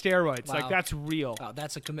Prestige gonna on say. steroids. Wow. Like that's real. Wow,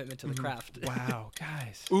 that's a commitment to the craft. Wow,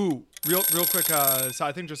 guys. Ooh, real quick. So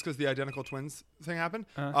I think just because the identical twins thing happened,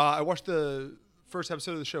 I watched the first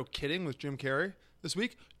episode of the show "Kidding" with Jim Carrey this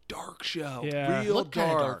week. Dark show, Yeah. real Looked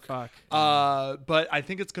kinda dark. Fuck. But I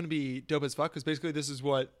think it's gonna be dope as fuck because basically this is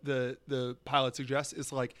what the pilot suggests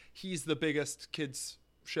is like he's the biggest kids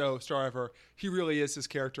show star ever. He really is his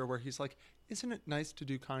character where he's like, isn't it nice to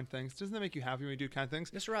do kind things? Doesn't that make you happy when you do kind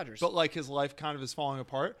things? Mr. Rogers. But like his life kind of is falling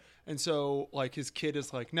apart, and so like his kid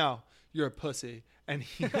is like, no, you're a pussy, and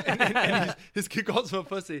his kid calls him a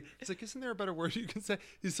pussy. He's like, isn't there a better word you can say?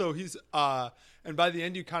 And by the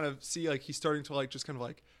end you kind of see like he's starting to like just kind of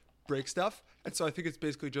like break stuff, and so I think it's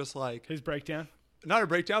basically just like His breakdown. not a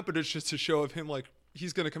breakdown, but it's just a show of him like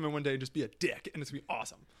he's gonna come in one day and just be a dick, and it's gonna be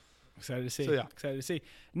awesome. Excited to see. So, yeah. Excited to see.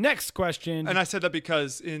 Next question. And I said that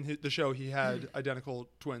because in the show he had identical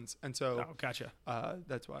twins, and so Oh, gotcha.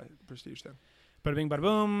 that's why prestige thing. Bada bing, bada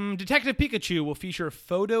boom. Detective Pikachu will feature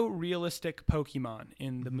photorealistic Pokemon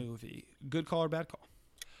in the movie. Good call or bad call?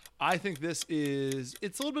 I think it's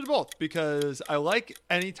a little bit of both because I like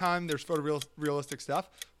anytime there's photorealistic stuff.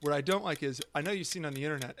 What I don't like is, I know you've seen on the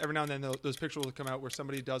internet, every now and then those pictures will come out where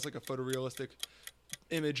somebody does like a photorealistic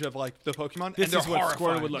image of like the Pokemon. This and is they're what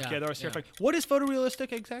horrifying. Squirtle would look. Yeah, Yeah, they're yeah. terrifying. What is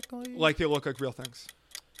photorealistic exactly? Like they look like real things.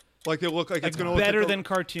 Like they look like it's Like going to look better like than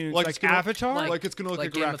cartoons, like like it's gonna- Avatar? like it's going to look like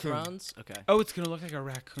a Game raccoon. of Thrones. Okay. Oh, it's going to look like a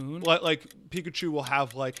raccoon? Like Pikachu will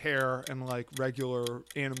have like hair and like regular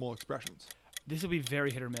animal expressions. This will be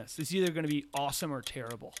very hit or miss. It's either going to be awesome or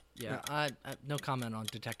terrible. Yeah. I no comment on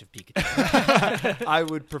Detective Pikachu. I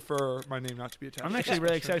would prefer my name not to be attached. I'm actually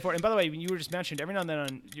really excited for it. And by the way, when you were just mentioned, every now and then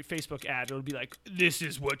on your Facebook ad, it'll be like, this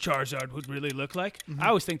is what Charizard would really look like. I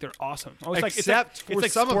always think they're awesome. I always Except for it's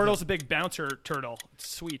like some of Squirtle's them. a big bouncer turtle. It's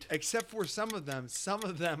sweet. Except for some of them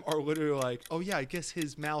are literally like, oh yeah, I guess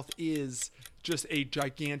his mouth is just a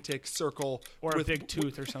gigantic circle Or with, a big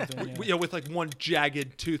tooth or something. yeah, with like one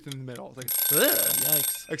jagged tooth in the middle. Like,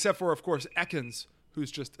 Yikes. except for of course Ekans,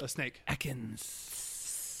 who's just a snake,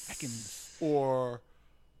 Ekans. or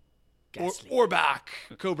back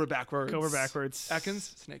Cobra backwards. Cobra backwards.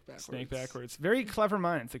 Ekans, snake backwards. Snake backwards. Very clever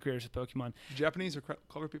minds, the creators of Pokemon. Japanese are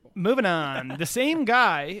clever people. Moving on. The same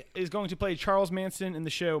guy is going to play Charles Manson in the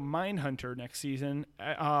show Mindhunter next season.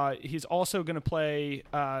 He's also going to play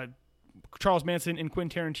Charles Manson in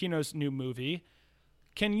Quentin Tarantino's new movie.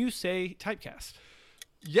 Can you say typecast?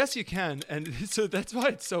 Yes, you can, and so that's why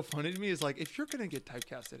it's so funny to me. Is like if you're gonna get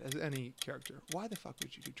typecasted as any character, why the fuck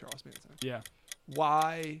would you do Charles Manson? Yeah.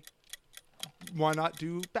 Why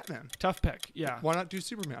do Batman? Tough pick. Yeah. Why not do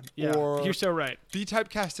Superman? Yeah. Or You're so right. be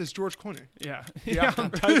typecast as George Clooney. Yeah. Yeah.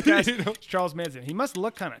 Typecast You know? Charles Manson. He must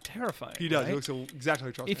look kind of terrifying. He does. right? He looks exactly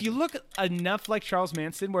like Charles If you Manson. look enough like Charles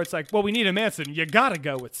Manson, where it's like, well, we need a Manson, you gotta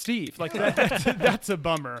go with Steve. Like that's a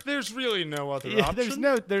bummer. There's really no other Yeah,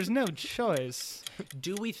 option. there's no choice.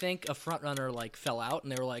 Do we think a frontrunner like fell out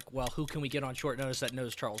and they were like, well, who can we get on short notice that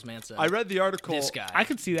knows Charles Manson? I read the article. This guy. I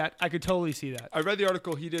could see that. I could totally see that. I read the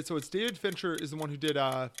article he did. So it's David Fincher is the one who did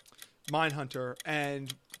Mindhunter,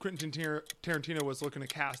 and Quentin Tarantino was looking to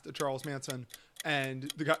cast a Charles Manson,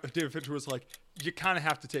 and the guy David Fincher was like, "You kind of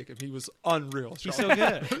have to take him. He was unreal. He's Charles." so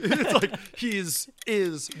good. It's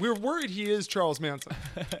like we're worried he is Charles Manson.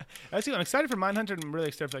 Actually, I'm excited for Mindhunter, and I'm really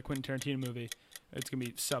excited for that Quentin Tarantino movie. It's gonna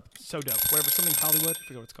be so dope. Whatever, something Hollywood. I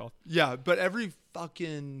forget what it's called. Yeah, but every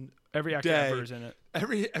fucking Every actor day, ever is in it.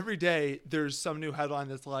 Every day there's some new headline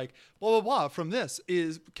that's like blah blah blah from this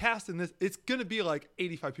is cast in this. It's gonna be like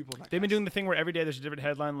 85 people. In that They've been cast. doing the thing where every day there's a different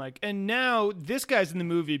headline, like, and now this guy's in the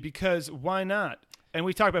movie because why not? And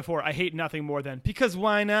we talked before, I hate nothing more than because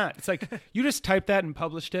why not? It's like, you just typed that and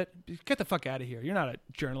published it. Get the fuck out of here. You're not a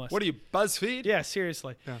journalist. What are you, BuzzFeed? Yeah,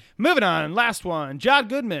 seriously. Yeah. Moving on, last one. John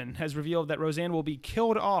Goodman has revealed that Roseanne will be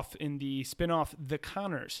killed off in the spinoff The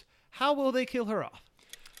Conners. How will they kill her off?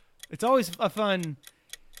 It's always a fun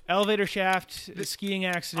elevator shaft, skiing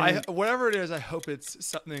accident. Whatever it is, I hope it's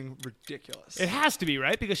something ridiculous. It has to be,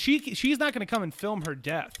 right? Because she's not going to come and film her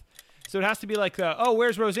death. So it has to be like, oh,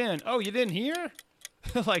 where's Roseanne? Oh, you didn't hear?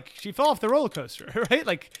 Like, she fell off the roller coaster, right?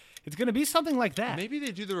 Like, it's going to be something like that. Maybe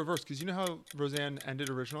they do the reverse, because you know how Roseanne ended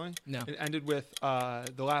originally? No. It ended with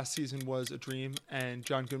the last season was a dream, and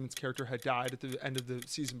John Goodman's character had died at the end of the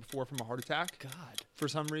season before from a heart attack. God. For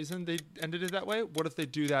some reason, they ended it that way. What if they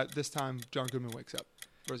do that this time? John Goodman wakes up.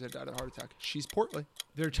 Roseanne died of a heart attack. She's portly.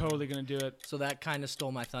 They're totally going to do it. So that kind of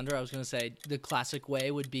stole my thunder. I was going to say the classic way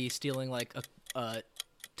would be stealing like a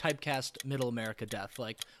typecast middle America death.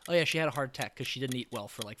 Like, oh yeah, she had a heart attack because she didn't eat well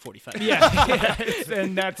for like 45 minutes. Yeah.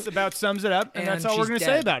 And that's about sums it up, and that's all we're she's going to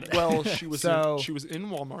say dead. about it. Well, she was So- she was in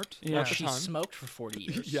Walmart Yeah. at the She time. smoked for 40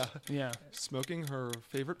 years. Yeah. Yeah. Smoking her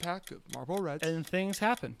favorite pack of Marlboro Reds. And things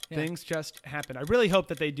happen. Yeah. Things just happen. I really hope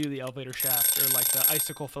that they do the elevator shaft or like the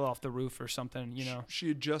icicle fell off the roof or something, you know. She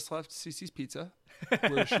had just left Cece's Pizza,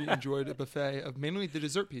 where she enjoyed a buffet of mainly the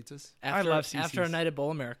dessert pizzas. After, love CC's. after a night at Bowl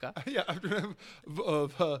America. Yeah, after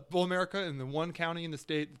of Bowl America in the one county in the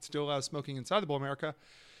state that still allows smoking inside the Bowl America.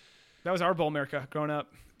 That was our Bowl America growing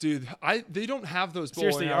up. Dude, they don't have those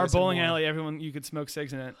bowling Seriously, our alleys bowling anymore. alley, everyone, you could smoke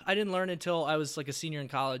cigs in it. I didn't learn until I was like a senior in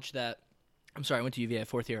college that. I'm sorry, I went to UVA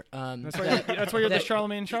fourth year. That's why you're the that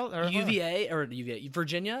Charlemagne Charlotte. UVA,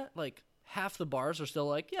 Virginia, like half the bars are still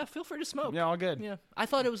like, yeah, feel free to smoke. Yeah, all good. Yeah, I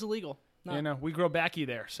thought it was illegal. No. You know, we grow backy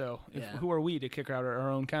there, so Yeah. who are we to kick out our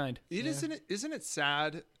own kind? Isn't it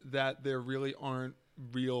sad that there really aren't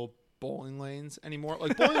real bowling lanes anymore?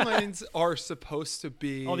 Like bowling lanes are supposed to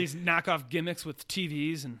be All these knockoff gimmicks with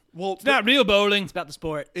TVs and Well, it's not real bowling. It's about the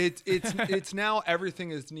sport. it's now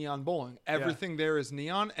everything is neon bowling. Everything there is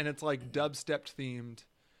neon, and it's like dubstep themed,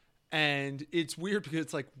 and it's weird because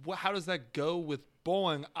it's like, how does that go with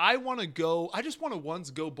bowling? I just want to once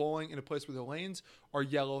go bowling in a place where the lanes are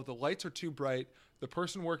yellow, the lights are too bright, the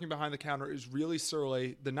person working behind the counter is really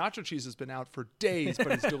surly, the nacho cheese has been out for days, but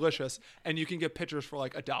it's delicious, and you can get pitchers for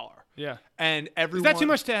like $1. Yeah. And Is everyone that too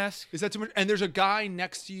much to ask? Is that too much? And there's a guy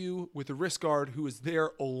next to you with a wrist guard who is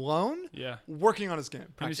there alone, Yeah. working on his game.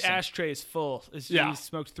 And his practicing. ashtray is full. Yeah. He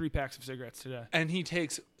smoked 3 packs of cigarettes today. And he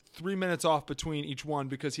takes 3 minutes off between each one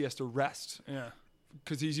because he has to rest Yeah.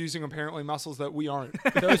 because he's using apparently muscles that we aren't.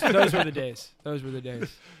 Those were the days. Those were the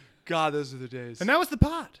days. God, those are the days. And that was the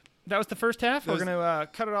pod. That was the first half. That We're was- going to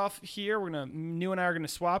cut it off here. You and I are going to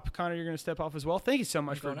swap. Connor, you're going to step off as well. Thank you so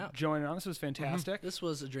much for going out. joining on. This was fantastic. This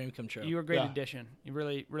was a dream come true. You were a great Yeah. addition. You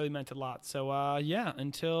really, really meant a lot. So, yeah,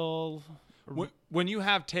 until... when you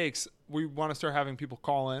have takes, we want to start having people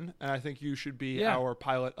call in, and I think you should be Yeah. our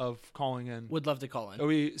pilot of calling in. Would love to call in.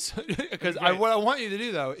 Because Great. what I want you to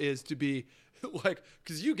do though is to be like,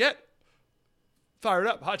 because you get fired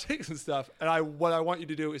up, hot takes and stuff, and what I want you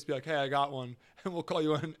to do is be like, hey, I got one, and we'll call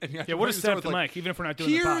you in. And Yeah, we'll just set up the mic, even if we're not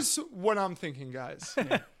doing the pod. Here's what I'm thinking, guys.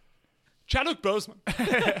 Chadwick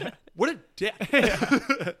Boseman. What a dick.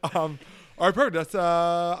 All right, perfect. That's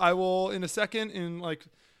I will in a second, in like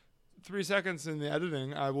 3 seconds in the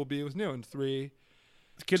editing, I will be with New in 3.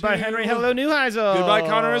 Goodbye, 2. Henry. Hello, Neuheisel. Goodbye,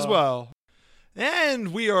 Connor, as well.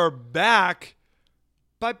 And we are back.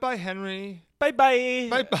 Bye-bye, Henry. Bye-bye.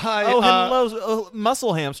 Bye-bye. Oh, hello,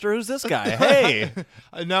 Muscle Hamster. Who's this guy? Hey.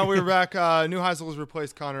 And now we're back. Neuheisel has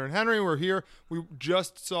replaced Connor and Henry. We're here. We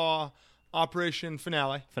just saw Operation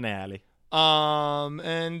Finale.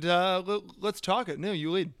 Let's talk it. No,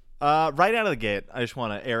 you lead. Right out of the gate, I just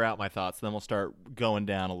want to air out my thoughts. Then we'll start going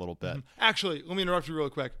down a little bit. Actually, let me interrupt you real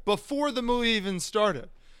quick. Before the movie even started,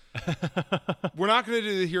 we're not going to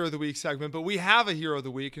do the Hero of the Week segment, but we have a Hero of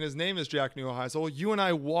the Week, and his name is Jack Neuheisel. You and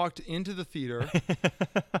I walked into the theater.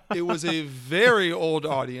 It was a very old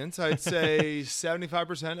audience. I'd say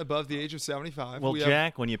 75% above the age of 75. Well,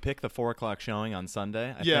 Jack, when you pick the 4 o'clock showing on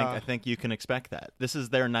Sunday, I think you can expect that. This is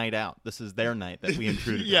their night out. This is their night that we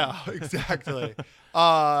intruded Yeah, exactly.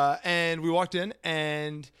 And we walked in,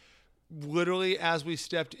 and literally as we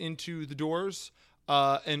stepped into the doors,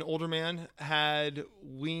 an older man had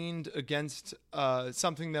leaned against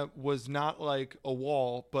something that was not like a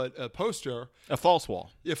wall, but a poster. A false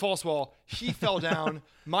wall. A false wall. He fell down.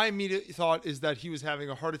 My immediate thought is that he was having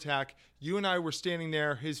a heart attack. You and I were standing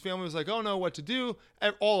there. His family was like, oh, no, what to do?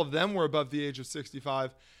 All of them were above the age of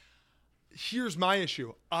 65. Here's my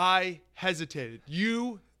issue. I hesitated.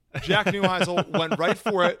 You, Jack Neuheisel, went right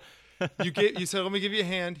for it. You said, let me give you a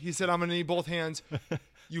hand. He said, I'm going to need both hands.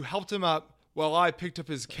 You helped him up. Well, I picked up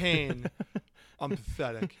his cane. I'm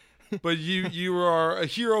pathetic. But you are a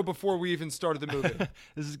hero before we even started the movie.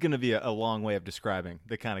 This is going to be a long way of describing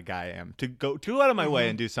the kind of guy I am. To go out of my way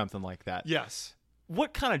and do something like that. Yes.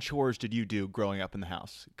 What kind of chores did you do growing up in the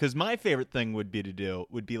house? Because my favorite thing would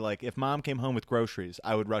be like if Mom came home with groceries,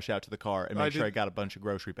 I would rush out to the car and make sure I got a bunch of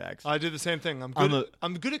grocery bags. I did the same thing.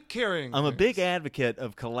 I'm good at carrying. I'm a big advocate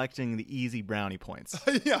of collecting the easy brownie points.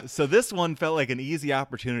 Yeah. So this one felt like an easy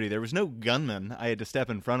opportunity. There was no gunman I had to step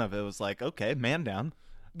in front of. It was like, okay, man down.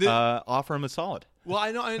 Offer him a solid. Well,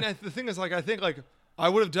 I know, and the thing is, like, I think, like, I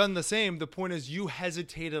would have done the same. The point is, you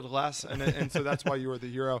hesitated less, and so that's why you were the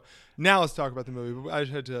hero. Now let's talk about the movie. I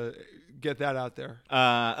just had to get that out there.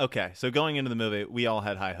 Okay, so going into the movie, we all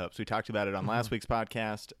had high hopes. We talked about it on last week's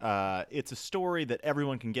podcast. It's a story that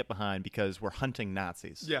everyone can get behind because we're hunting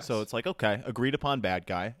Nazis. Yes. So it's like, okay, agreed upon bad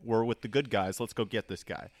guy. We're with the good guys. Let's go get this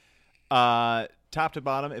guy. Top to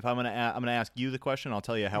bottom, if I'm gonna ask you the question, I'll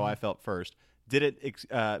tell you how I felt first. Did it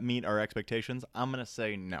meet our expectations? I'm going to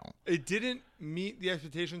say no. It didn't meet the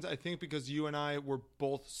expectations, I think, because you and I were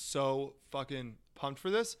both so fucking pumped for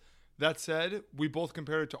this. That said, we both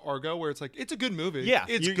compared it to Argo, where it's like, it's a good movie. Yeah,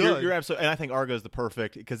 it's good. You're absolutely, and I think Argo is the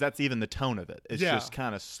perfect, because that's even the tone of it. It's just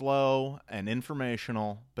kind of slow and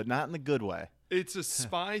informational, but not in the good way. It's a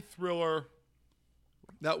spy thriller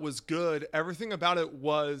that was good. Everything about it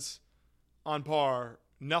was on par.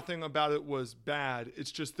 Nothing about it was bad.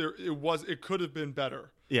 It's just it could have been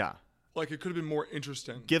better. Yeah. Like, it could have been more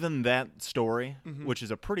interesting. Given that story, which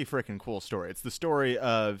is a pretty freaking cool story. It's the story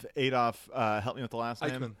of Adolf, help me with the last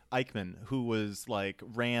name? Eichmann, who was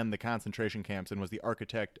ran the concentration camps and was the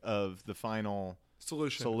architect of the final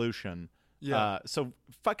solution. Yeah. So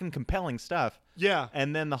fucking compelling stuff. Yeah.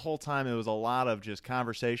 And then the whole time it was a lot of just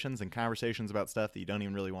conversations about stuff that you don't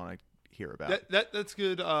even really want to hear about. That's a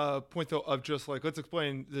good point, though, of just let's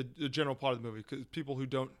explain the general plot of the movie, because people who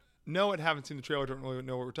don't know it, haven't seen the trailer, don't really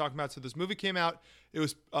know what we're talking about. So this movie came out. It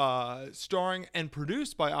was starring and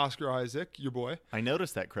produced by Oscar Isaac, your boy. I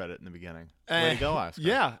noticed that credit in the beginning. Way to go, Oscar.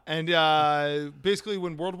 Yeah. And basically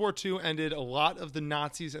when World War II ended, a lot of the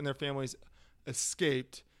Nazis and their families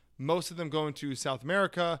escaped, most of them going to South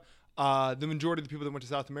America. The majority of the people that went to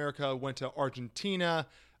South America went to Argentina.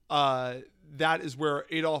 That is where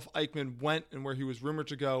Adolf Eichmann went and where he was rumored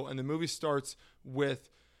to go. And the movie starts with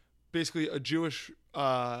basically a Jewish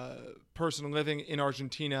person living in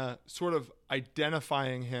Argentina sort of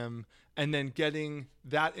identifying him and then getting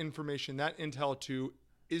that information, that intel to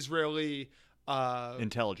Israeli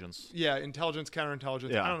intelligence. Yeah, intelligence,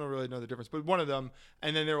 counterintelligence. Yeah. I don't really know the difference, but one of them.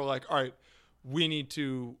 And then they were like, all right, we need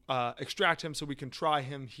to extract him so we can try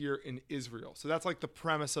him here in Israel. So that's the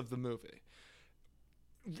premise of the movie.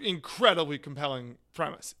 Incredibly compelling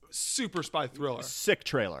premise. Super spy thriller. Sick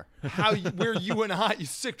trailer. Where you and I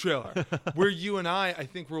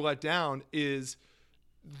think were let down is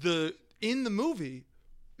in the movie,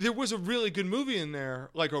 there was a really good movie in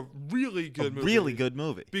there, a really good movie. Really good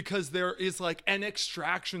movie. Because there is an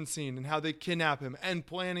extraction scene and how they kidnap him and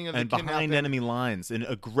planning of the kidnapping. And behind enemy lines and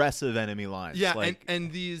aggressive enemy lines. Yeah,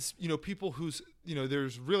 and these, people who's,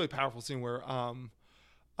 there's a really powerful scene where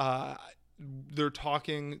they're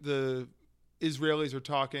talking, the Israelis are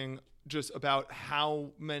talking just about how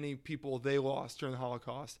many people they lost during the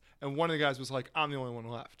Holocaust. And one of the guys was like, I'm the only one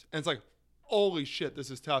left. And it's like, holy shit, this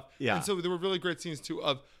is tough. Yeah. And so there were really great scenes too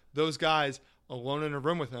of those guys alone in a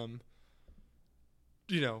room with him,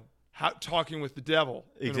 talking with the devil.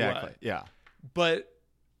 Exactly. Yeah. But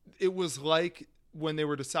it was like when they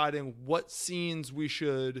were deciding what scenes we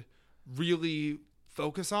should really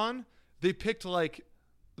focus on, they picked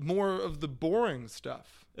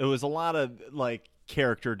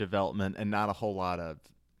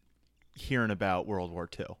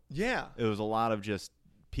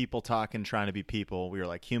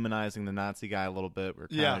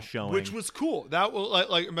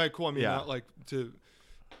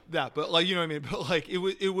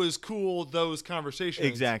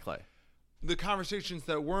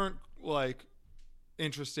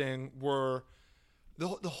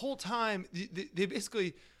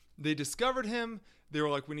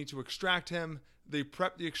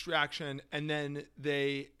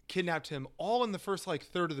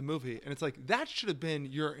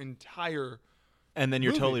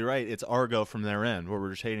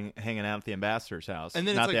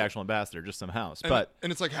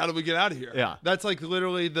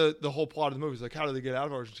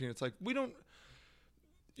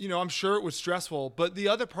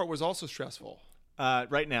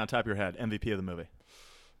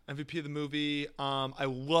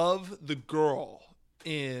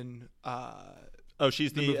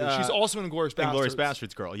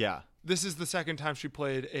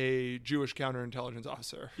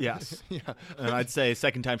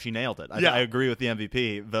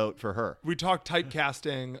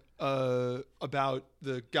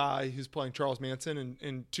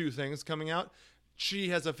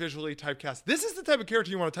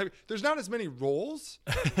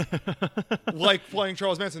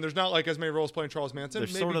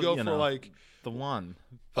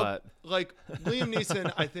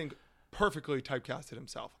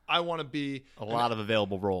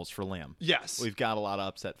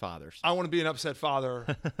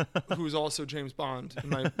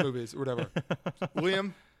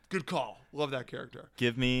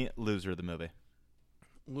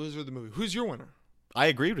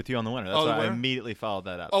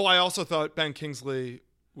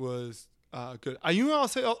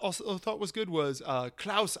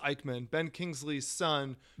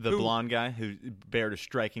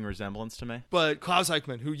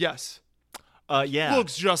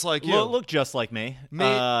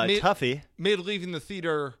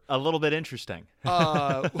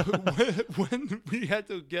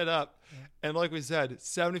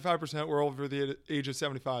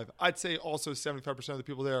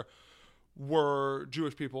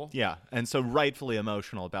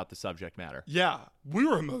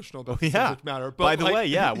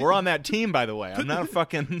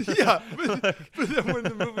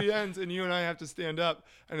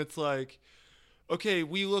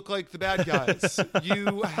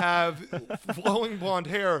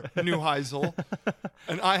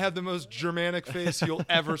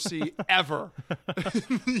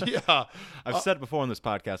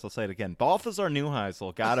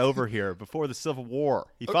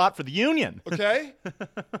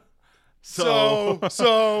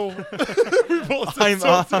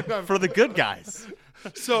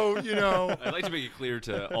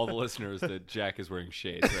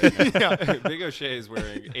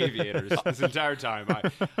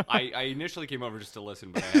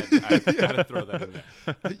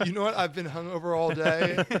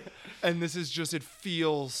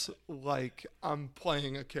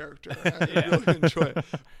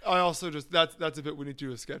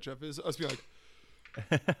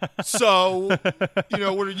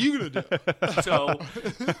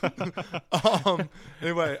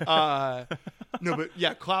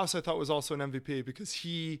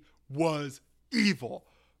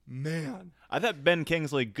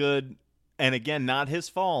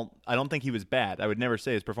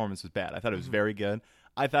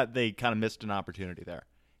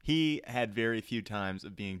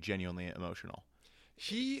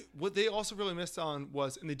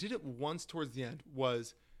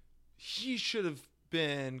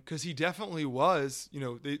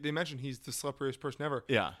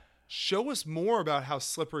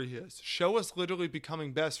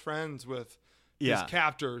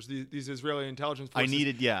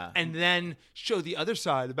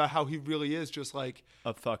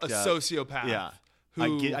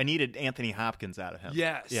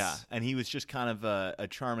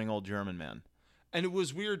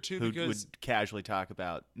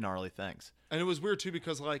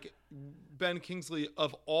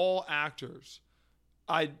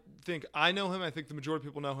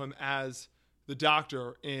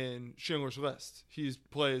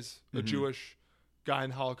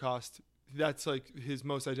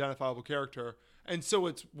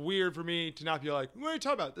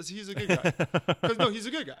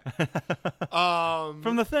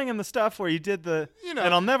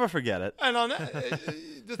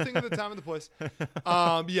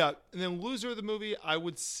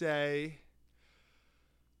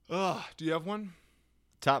Do you have one?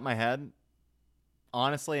 Top of my head,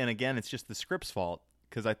 honestly, and again, it's just the script's fault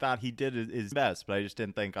because I thought he did his best, but I just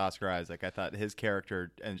didn't think Oscar Isaac. I thought his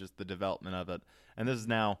character and just the development of it. And this is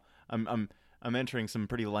now I'm entering some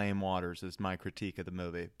pretty lame waters as my critique of the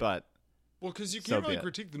movie, but. Well, because you can't really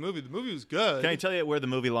critique the movie. The movie was good. Can I tell you where the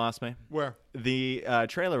movie lost me? Where? The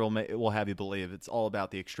trailer will have you believe it's all about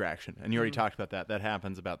the extraction, and you already talked about that. That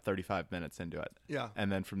happens about 35 minutes into it. Yeah.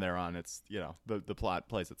 And then from there on, it's the plot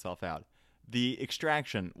plays itself out. The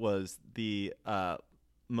extraction was the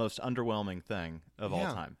most underwhelming thing of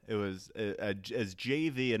all time. It was as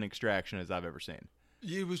JV an extraction as I've ever seen.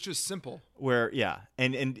 It was just simple.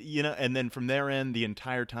 And then from there in, the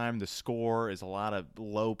entire time, the score is a lot of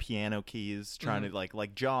low piano keys trying to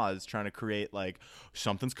like Jaws, trying to create like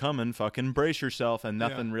something's coming, fucking brace yourself, and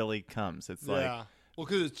nothing really comes. It's like, well,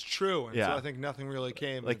 because it's true, and so I think nothing really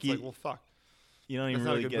came. Like, it's like, well, fuck. You don't even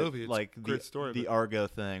really get movie. like the Argo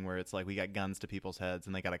thing where it's like we got guns to people's heads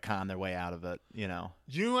and they got to con their way out of it. You know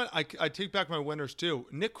what? I take back my winners too.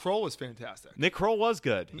 Nick Kroll was fantastic. Nick Kroll was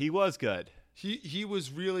good. He was good. He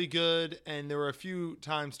was really good, and there were a few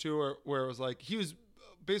times too where it was like he was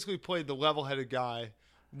basically played the level-headed guy.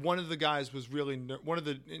 One of the guys was one of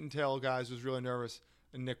the Intel guys was really nervous,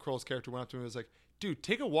 and Nick Kroll's character went up to him and was like, "Dude,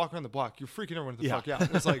 take a walk around the block. You're freaking everyone the fuck out."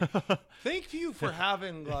 And it's like, thank you for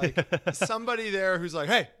having like somebody there who's like,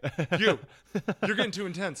 "Hey, you're getting too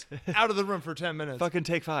intense. Out of the room for 10 minutes. Fucking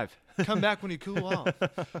take 5. Come back when you cool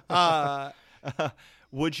off."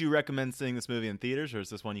 Would you recommend seeing this movie in theaters, or is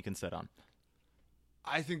this one you can sit on?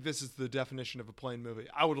 I think this is the definition of a plane movie.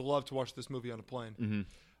 I would love to watch this movie on a plane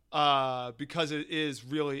because it is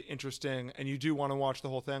really interesting, and you do want to watch the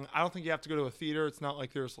whole thing. I don't think you have to go to a theater. It's not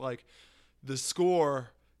like there's like the score.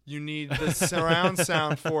 You need the surround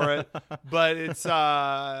sound for it, but it's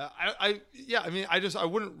I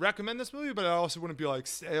wouldn't recommend this movie, but I also wouldn't be like,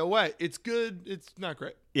 stay away. It's good. It's not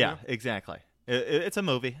great. Yeah, exactly. It's a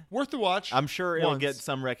movie worth the watch. I'm sure it'll get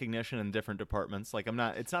some recognition in different departments. Like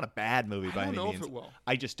it's not a bad movie by any means. I don't know if it will.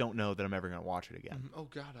 I just don't know that I'm ever going to watch it again. Oh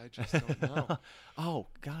God, I just don't know. Oh,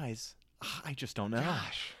 guys, I just don't know.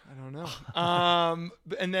 Gosh, I don't know.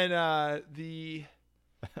 And then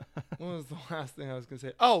what was the last thing I was going to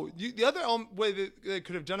say? Oh, the other way that they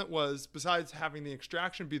could have done it was, besides having the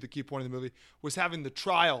extraction be the key point of the movie, was having the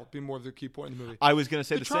trial be more of the key point of the movie. I was going to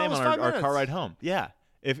say the same on our car ride home. Yeah.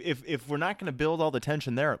 If we're not going to build all the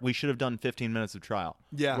tension there, we should have done 15 minutes of trial.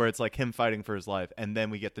 Yeah. Where it's like him fighting for his life, and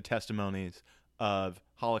then we get the testimonies of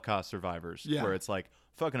Holocaust survivors. Yeah. Where it's like,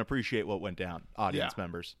 fucking appreciate what went down, audience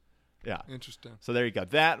members. Yeah. Interesting. So there you go.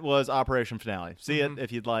 That was Operation Finale. See it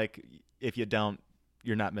if you'd like. If you don't,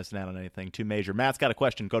 you're not missing out on anything too major. Matt's got a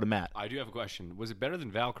question. Go to Matt. I do have a question. Was it better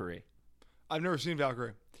than Valkyrie? I've never seen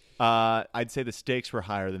Valkyrie. I'd say the stakes were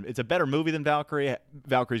higher than. It's a better movie than Valkyrie.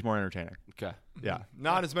 Valkyrie's more entertaining. Okay. Yeah.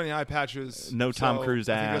 Not as many eye patches. No Tom Cruise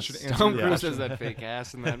ass. Tom Cruise has that fake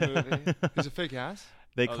ass in that movie. He's a fake ass?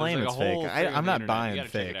 They claim it's fake. I'm not buying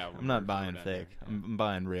fake. I'm not buying fake. I'm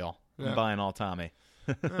buying real. I'm buying all Tommy.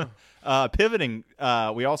 Pivoting,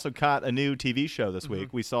 we also caught a new TV show this week.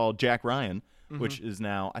 We saw Jack Ryan, which is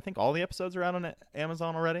now, I think all the episodes are out on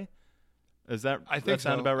Amazon already. Is that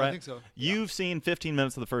sound about right? I think so. You've seen 15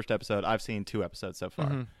 minutes of the first episode. I've seen 2 episodes so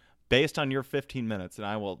far. Based on your 15 minutes, and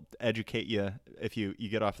I will educate you if you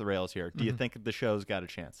get off the rails here, do you think the show's got a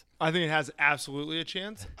chance? I think it has absolutely a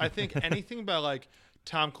chance. I think anything by like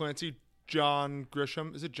Tom Clancy, John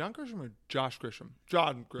Grisham. Is it John Grisham or Josh Grisham?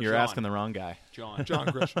 John Grisham. You're asking the wrong guy. John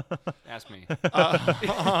Grisham. Ask me.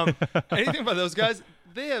 Anything by those guys,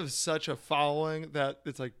 they have such a following that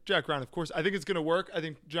it's like Jack Ryan. Of course, I think it's going to work. I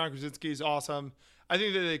think John Krasinski is awesome. I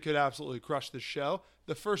think that they could absolutely crush this show.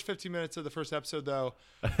 The first 15 minutes of the first episode, though,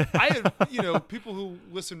 I had, people who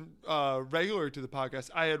listen regularly to the podcast,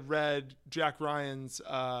 I had read Jack Ryan's,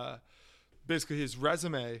 basically his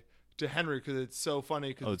resume to Henry because it's so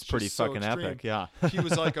funny. Oh, it's pretty fucking epic, yeah. He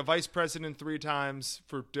was like a vice president 3 times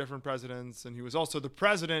for different presidents, and he was also the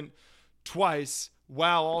president twice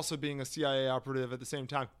while also being a CIA operative at the same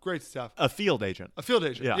time. Great stuff. A field agent.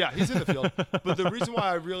 Yeah, he's in the field. But the reason why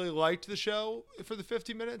I really liked the show for the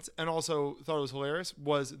 50 minutes and also thought it was hilarious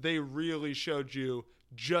was they really showed you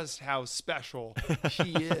just how special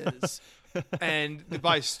he is. And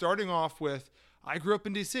by starting off with, I grew up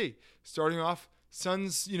in D.C., starting off,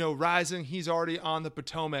 sun's, rising, he's already on the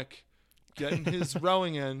Potomac, getting his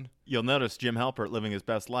rowing in. You'll notice Jim Halpert living his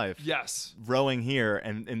best life. Yes. Rowing here,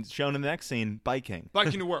 and shown in the next scene, biking.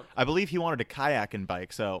 Biking to work. I believe he wanted to kayak and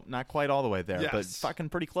bike, so not quite all the way there, but fucking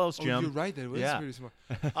pretty close, Jim. Oh, you're right. That was pretty smart.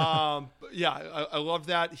 I love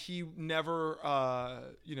that. He never,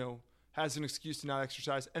 has an excuse to not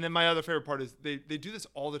exercise. And then my other favorite part is they do this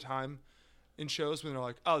all the time in shows when they're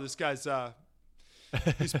like, oh, this guy's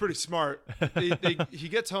he's pretty smart. He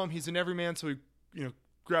gets home, he's an everyman, so he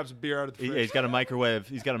grabs a beer out of the fridge. He's got a microwave.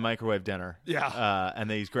 He's got a microwave dinner. Yeah. And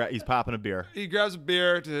then he's popping a beer. He grabs a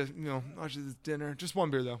beer to watch his dinner. Just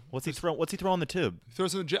one beer though. What's he throw in the tube? He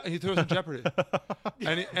throws in Jeopardy.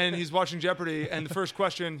 and he's watching Jeopardy, and the first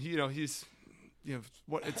question,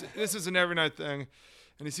 this is an every night thing,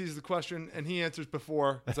 and he sees the question and he answers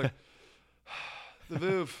before. It's like the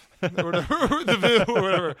Vouv, or whatever, the Vouv, or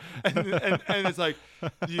whatever, and it's like,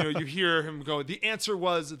 you hear him go, the answer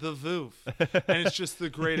was the Vouv, and it's just the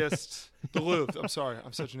greatest, the Louvre. I'm sorry,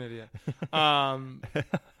 I'm such an idiot. And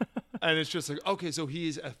it's just like, okay, so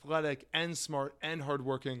he's athletic and smart and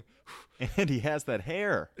hardworking, and he has that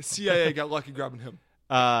hair. CIA got lucky grabbing him.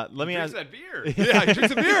 Let me ask. That beer. Yeah, he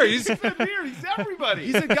drinks a beer. He's that beer. He's everybody.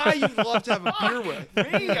 He's a guy you'd love to have a beer with.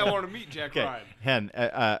 Me, I want to meet Jack Ryan.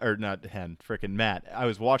 Freaking Matt. I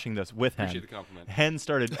was watching this with Hen. Appreciate the compliment. Hen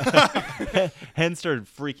started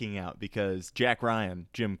freaking out because Jack Ryan,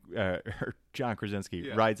 John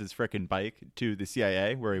Krasinski, rides his freaking bike to the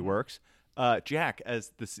CIA where he works. Jack,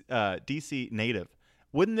 as the DC native,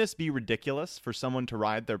 wouldn't this be ridiculous for someone to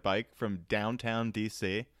ride their bike from downtown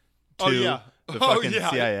DC? The fucking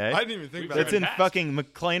CIA. I didn't even think about it. It's that. in fucking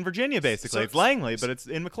McLean, Virginia, basically. It's Langley, but it's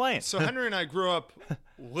in McLean. So Henry and I grew up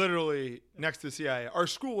literally next to the CIA. Our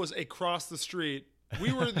school was across the street.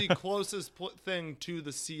 We were the closest thing to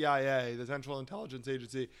the CIA, the Central Intelligence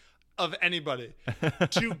Agency, of anybody.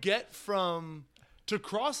 To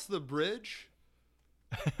cross the bridge,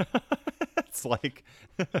 it's like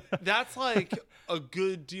that's like a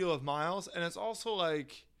good deal of miles, and it's also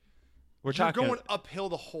like you're going uphill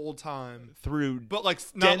the whole time through, but like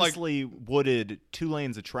not densely wooded 2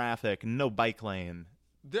 lanes of traffic, no bike lane.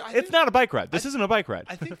 It's not a bike ride. This isn't a bike ride.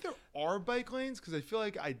 I think there are bike lanes because I feel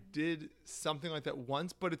like I did something like that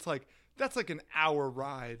once, but it's like that's like an hour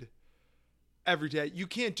ride every day. You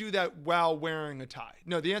can't do that while wearing a tie.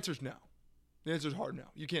 No, the answer is no. The answer is hard no.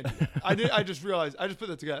 You can't do that. I just realized. I just put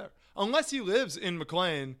that together. Unless he lives in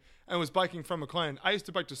McLean and was biking from McLean. I used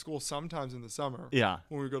to bike to school sometimes in the summer. Yeah.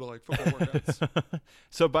 When we go to like football workouts.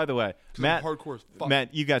 So by the way, Matt, hardcore as fuck.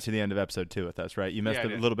 Matt, you got to the end of episode 2 with us, right? You missed a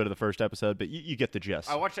little bit of the first episode, but you get the gist.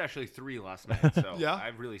 I watched actually 3 last night, so yeah?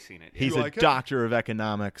 I've really seen it. He's a doctor of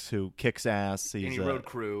economics who kicks ass. And he rode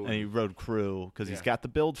crew. And he rode crew because he's got the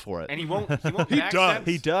build for it. And he won't He does.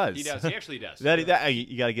 He does. He does. He actually does.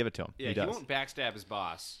 You got to give it to him. Yeah, he does. He won't backstab his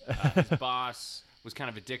boss. His boss was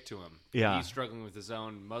kind of a dick to him. Yeah. He's struggling with his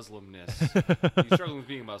own Muslimness. He's struggling with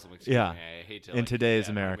being Muslim. Excuse me. I hate to in today's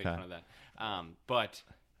America. America. Make fun of that. But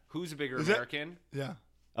who's a bigger American? Yeah.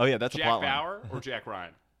 Oh yeah, that's Jack a plot Bauer or Jack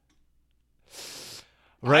Ryan?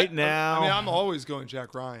 Now, I mean, I'm always going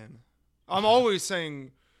Jack Ryan. I'm always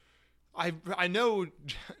saying, I know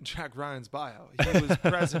Jack Ryan's bio. He was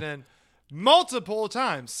president multiple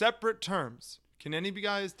times, separate terms. Can any of you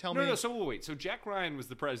guys tell me? No. So wait. So Jack Ryan was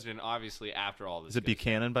the president, obviously, after all this. Is it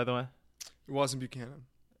Buchanan, by the way? It wasn't Buchanan.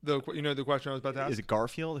 The question I was about to ask. Is it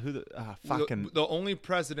Garfield? Who the the only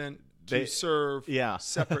president to serve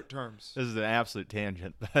separate terms? This is an absolute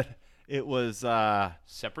tangent, but it was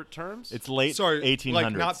separate terms. It's late 1800s,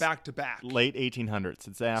 like not back to back. Late 1800s.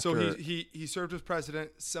 It's after. So he served as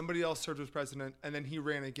president. Somebody else served as president, and then he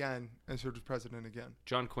ran again and served as president again.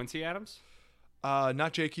 John Quincy Adams.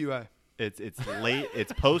 Not JQA. It's late.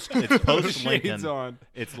 It's post Lincoln. On.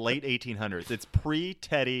 It's late 1800s. It's pre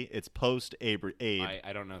Teddy. It's post Abe.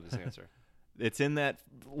 I don't know this answer. It's in that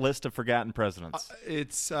list of forgotten presidents.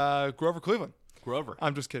 It's Grover Cleveland. Grover.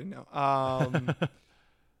 I'm just kidding. No.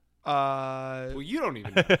 Well, you don't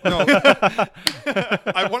even know. No.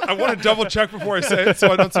 I want to double check before I say it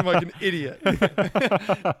so I don't seem like an idiot.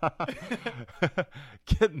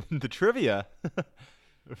 Getting the trivia.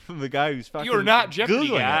 From the guy who's fucking You are not Jeopardy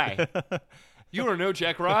Googling guy. You are no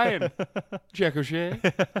Jack Ryan. Jack O'Shea.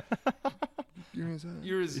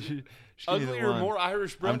 You're his uglier, more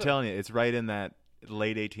Irish brother. I'm telling you, it's right in that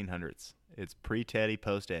late 1800s. It's pre-Teddy,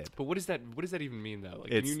 post-Abe. But what does that even mean, though?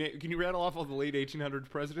 Like, can you rattle off all the late 1800s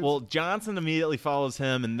presidents? Well, Johnson immediately follows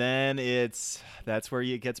him, and then that's where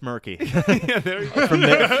it gets murky. Yeah, there you go. From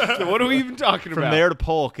there, so what are we even talking about? From there to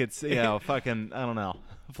Polk, it's fucking I don't know.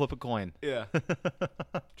 Flip a coin. Yeah.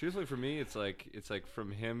 Truthfully, for me, it's like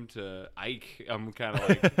from him to Ike. I'm kind of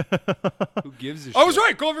like, who gives a shit? I was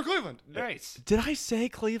right. Grover Cleveland. Nice. Did I say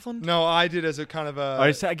Cleveland? No, I did as a kind of a.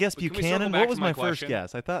 I guess Buchanan. What was my first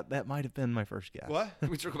guess? I thought that might have been my first guess. What?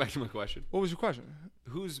 Let me circle back to my question. What was your question?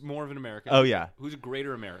 Who's more of an American? Oh, yeah. Who's a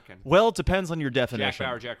greater American? Well, it depends on your Jack definition.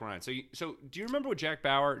 Bauer, Jack Ryan. So do you remember what Jack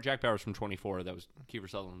Bauer's from 24? That was Kiefer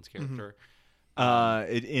Sutherland's character.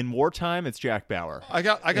 In wartime, it's Jack Bauer.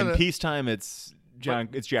 In peacetime, it's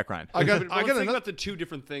Jack Ryan. Let's think about the two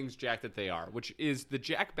different things, Jack, that they are, which is the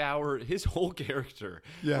Jack Bauer, his whole character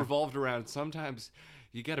revolved around sometimes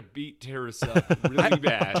you got to beat terrorists up really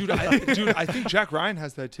bad. Dude, I think Jack Ryan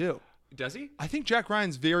has that too. Does he? I think Jack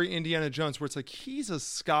Ryan's very Indiana Jones, where it's like he's a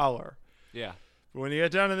scholar. Yeah. But when you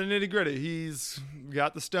get down to the nitty gritty, he's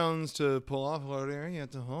got the stones to pull off what you have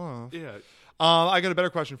to pull off. Yeah. I got a better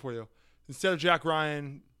question for you. Instead of Jack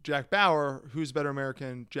Ryan, Jack Bauer, who's better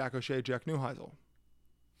American, Jack O'Shea, Jack Neuheisel?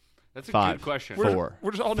 That's a 5, good question. 4,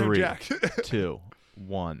 we're just all named 3, Jack. 2,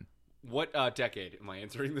 1. What decade am I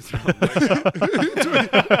answering this from?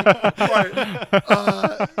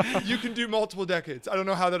 You can do multiple decades. I don't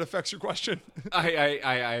know how that affects your question. I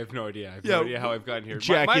have no idea. I have no idea how I've gotten here.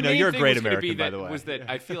 Jack, my you're a great thing was American, by the way. Was that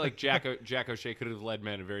I feel like Jack O'Shea could have led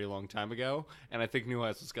men a very long time ago, and I think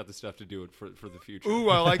Neuheisel's got the stuff to do it for the future. Ooh,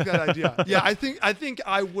 I like that idea. Yeah, I think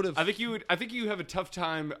I would have. I think you have a tough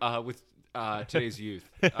time with today's youth,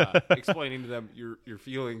 explaining to them your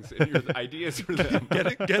feelings and your ideas for them.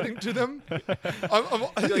 Getting to them. You're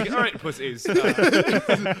like, all right, pussies. Why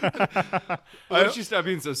don't you stop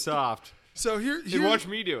being so soft? So here watch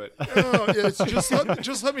me do it. Oh, yeah,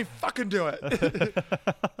 just let me fucking do it.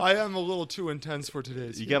 I am a little too intense for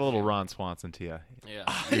today's. You got a little Ron Swanson to you. Yeah,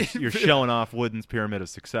 you're showing off Wooden's pyramid of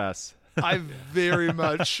success. I very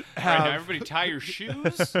much have. All right, now everybody tie your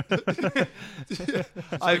shoes.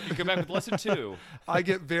 I can come back with lesson 2. I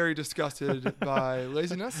get very disgusted by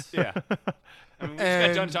laziness. Yeah. I mean, we just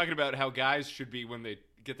got done talking about how guys should be, when they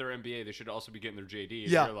get their MBA, they should also be getting their JD.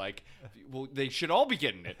 And you're like, well, they should all be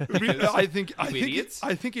getting it. I think idiots.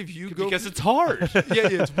 I think if you go because it's hard.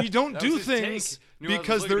 Yeah, we don't do things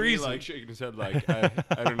because they're easy. Like shaking his head, like I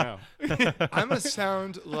don't know. I'm gonna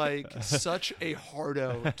sound like such a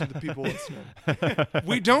hardo to the people listening.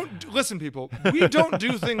 We don't listen, people. We don't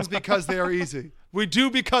do things because they are easy. We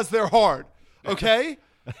do because they're hard. Okay.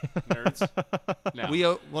 Nerds. No. We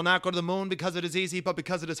will not go to the moon because it is easy, but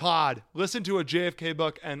because it is hard. Listen to a JFK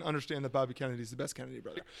book and understand that Bobby Kennedy is the best Kennedy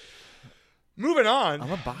brother. Moving on.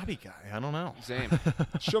 I'm a Bobby guy. I don't know. Same.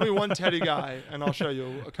 Show me one Teddy guy, and I'll show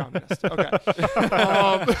you a communist. Okay.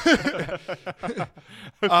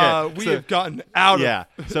 We have gotten out of. Yeah.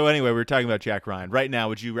 So anyway, we were talking about Jack Ryan. Right now,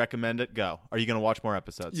 would you recommend it? Go. Are you going to watch more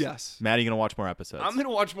episodes? Yes. Matt, are you going to watch more episodes? I'm going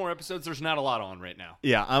to watch more episodes. There's not a lot on right now.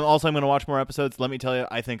 Yeah. I'm going to watch more episodes. Let me tell you,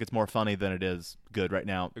 I think it's more funny than it is good right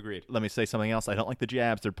now. Agreed. Let me say something else. I don't like the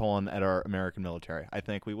jabs they're pulling at our American military. I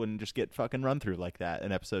think we wouldn't just get fucking run through like that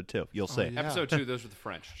in episode 2. You'll see. Yeah. Episode 2, those were the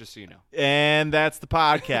French, just so you know. And that's the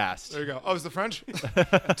podcast. There you go. Oh, it's the French?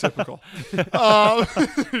 Typical. There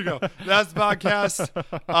you go. That's the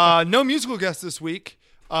podcast. No musical guests this week,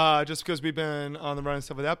 just because we've been on the run and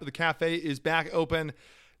stuff like that. But the cafe is back open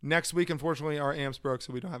next week. Unfortunately, our amps broke,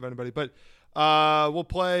 so we don't have anybody. But we'll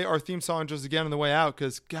play our theme song just again on the way out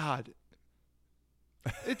because, God,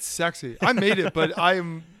 it's sexy. I made it, but I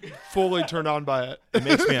am fully turned on by it. It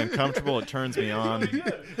makes me uncomfortable. It turns me on.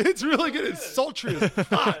 It's really good. It's sultry as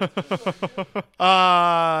fuck.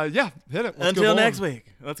 Yeah, hit it. Let's Until next week.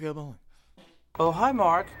 Let's go bowling. Oh, hi,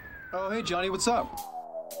 Mark. Oh, hey, Johnny, what's up?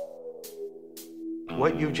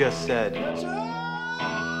 What you just said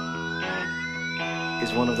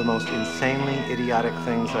is one of the most insanely idiotic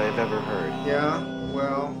things I have ever heard. Yeah,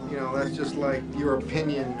 well, that's just like your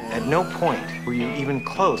opinion, man. At no point were you even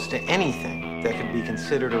close to anything that could be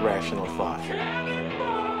considered a rational thought.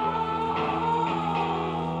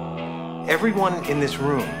 Everyone in this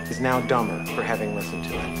room is now dumber for having listened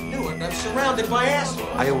to it. Knew it. I'm surrounded by assholes.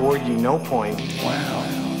 I award you no point. Wow.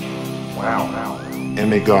 And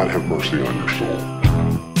may God have mercy on your soul.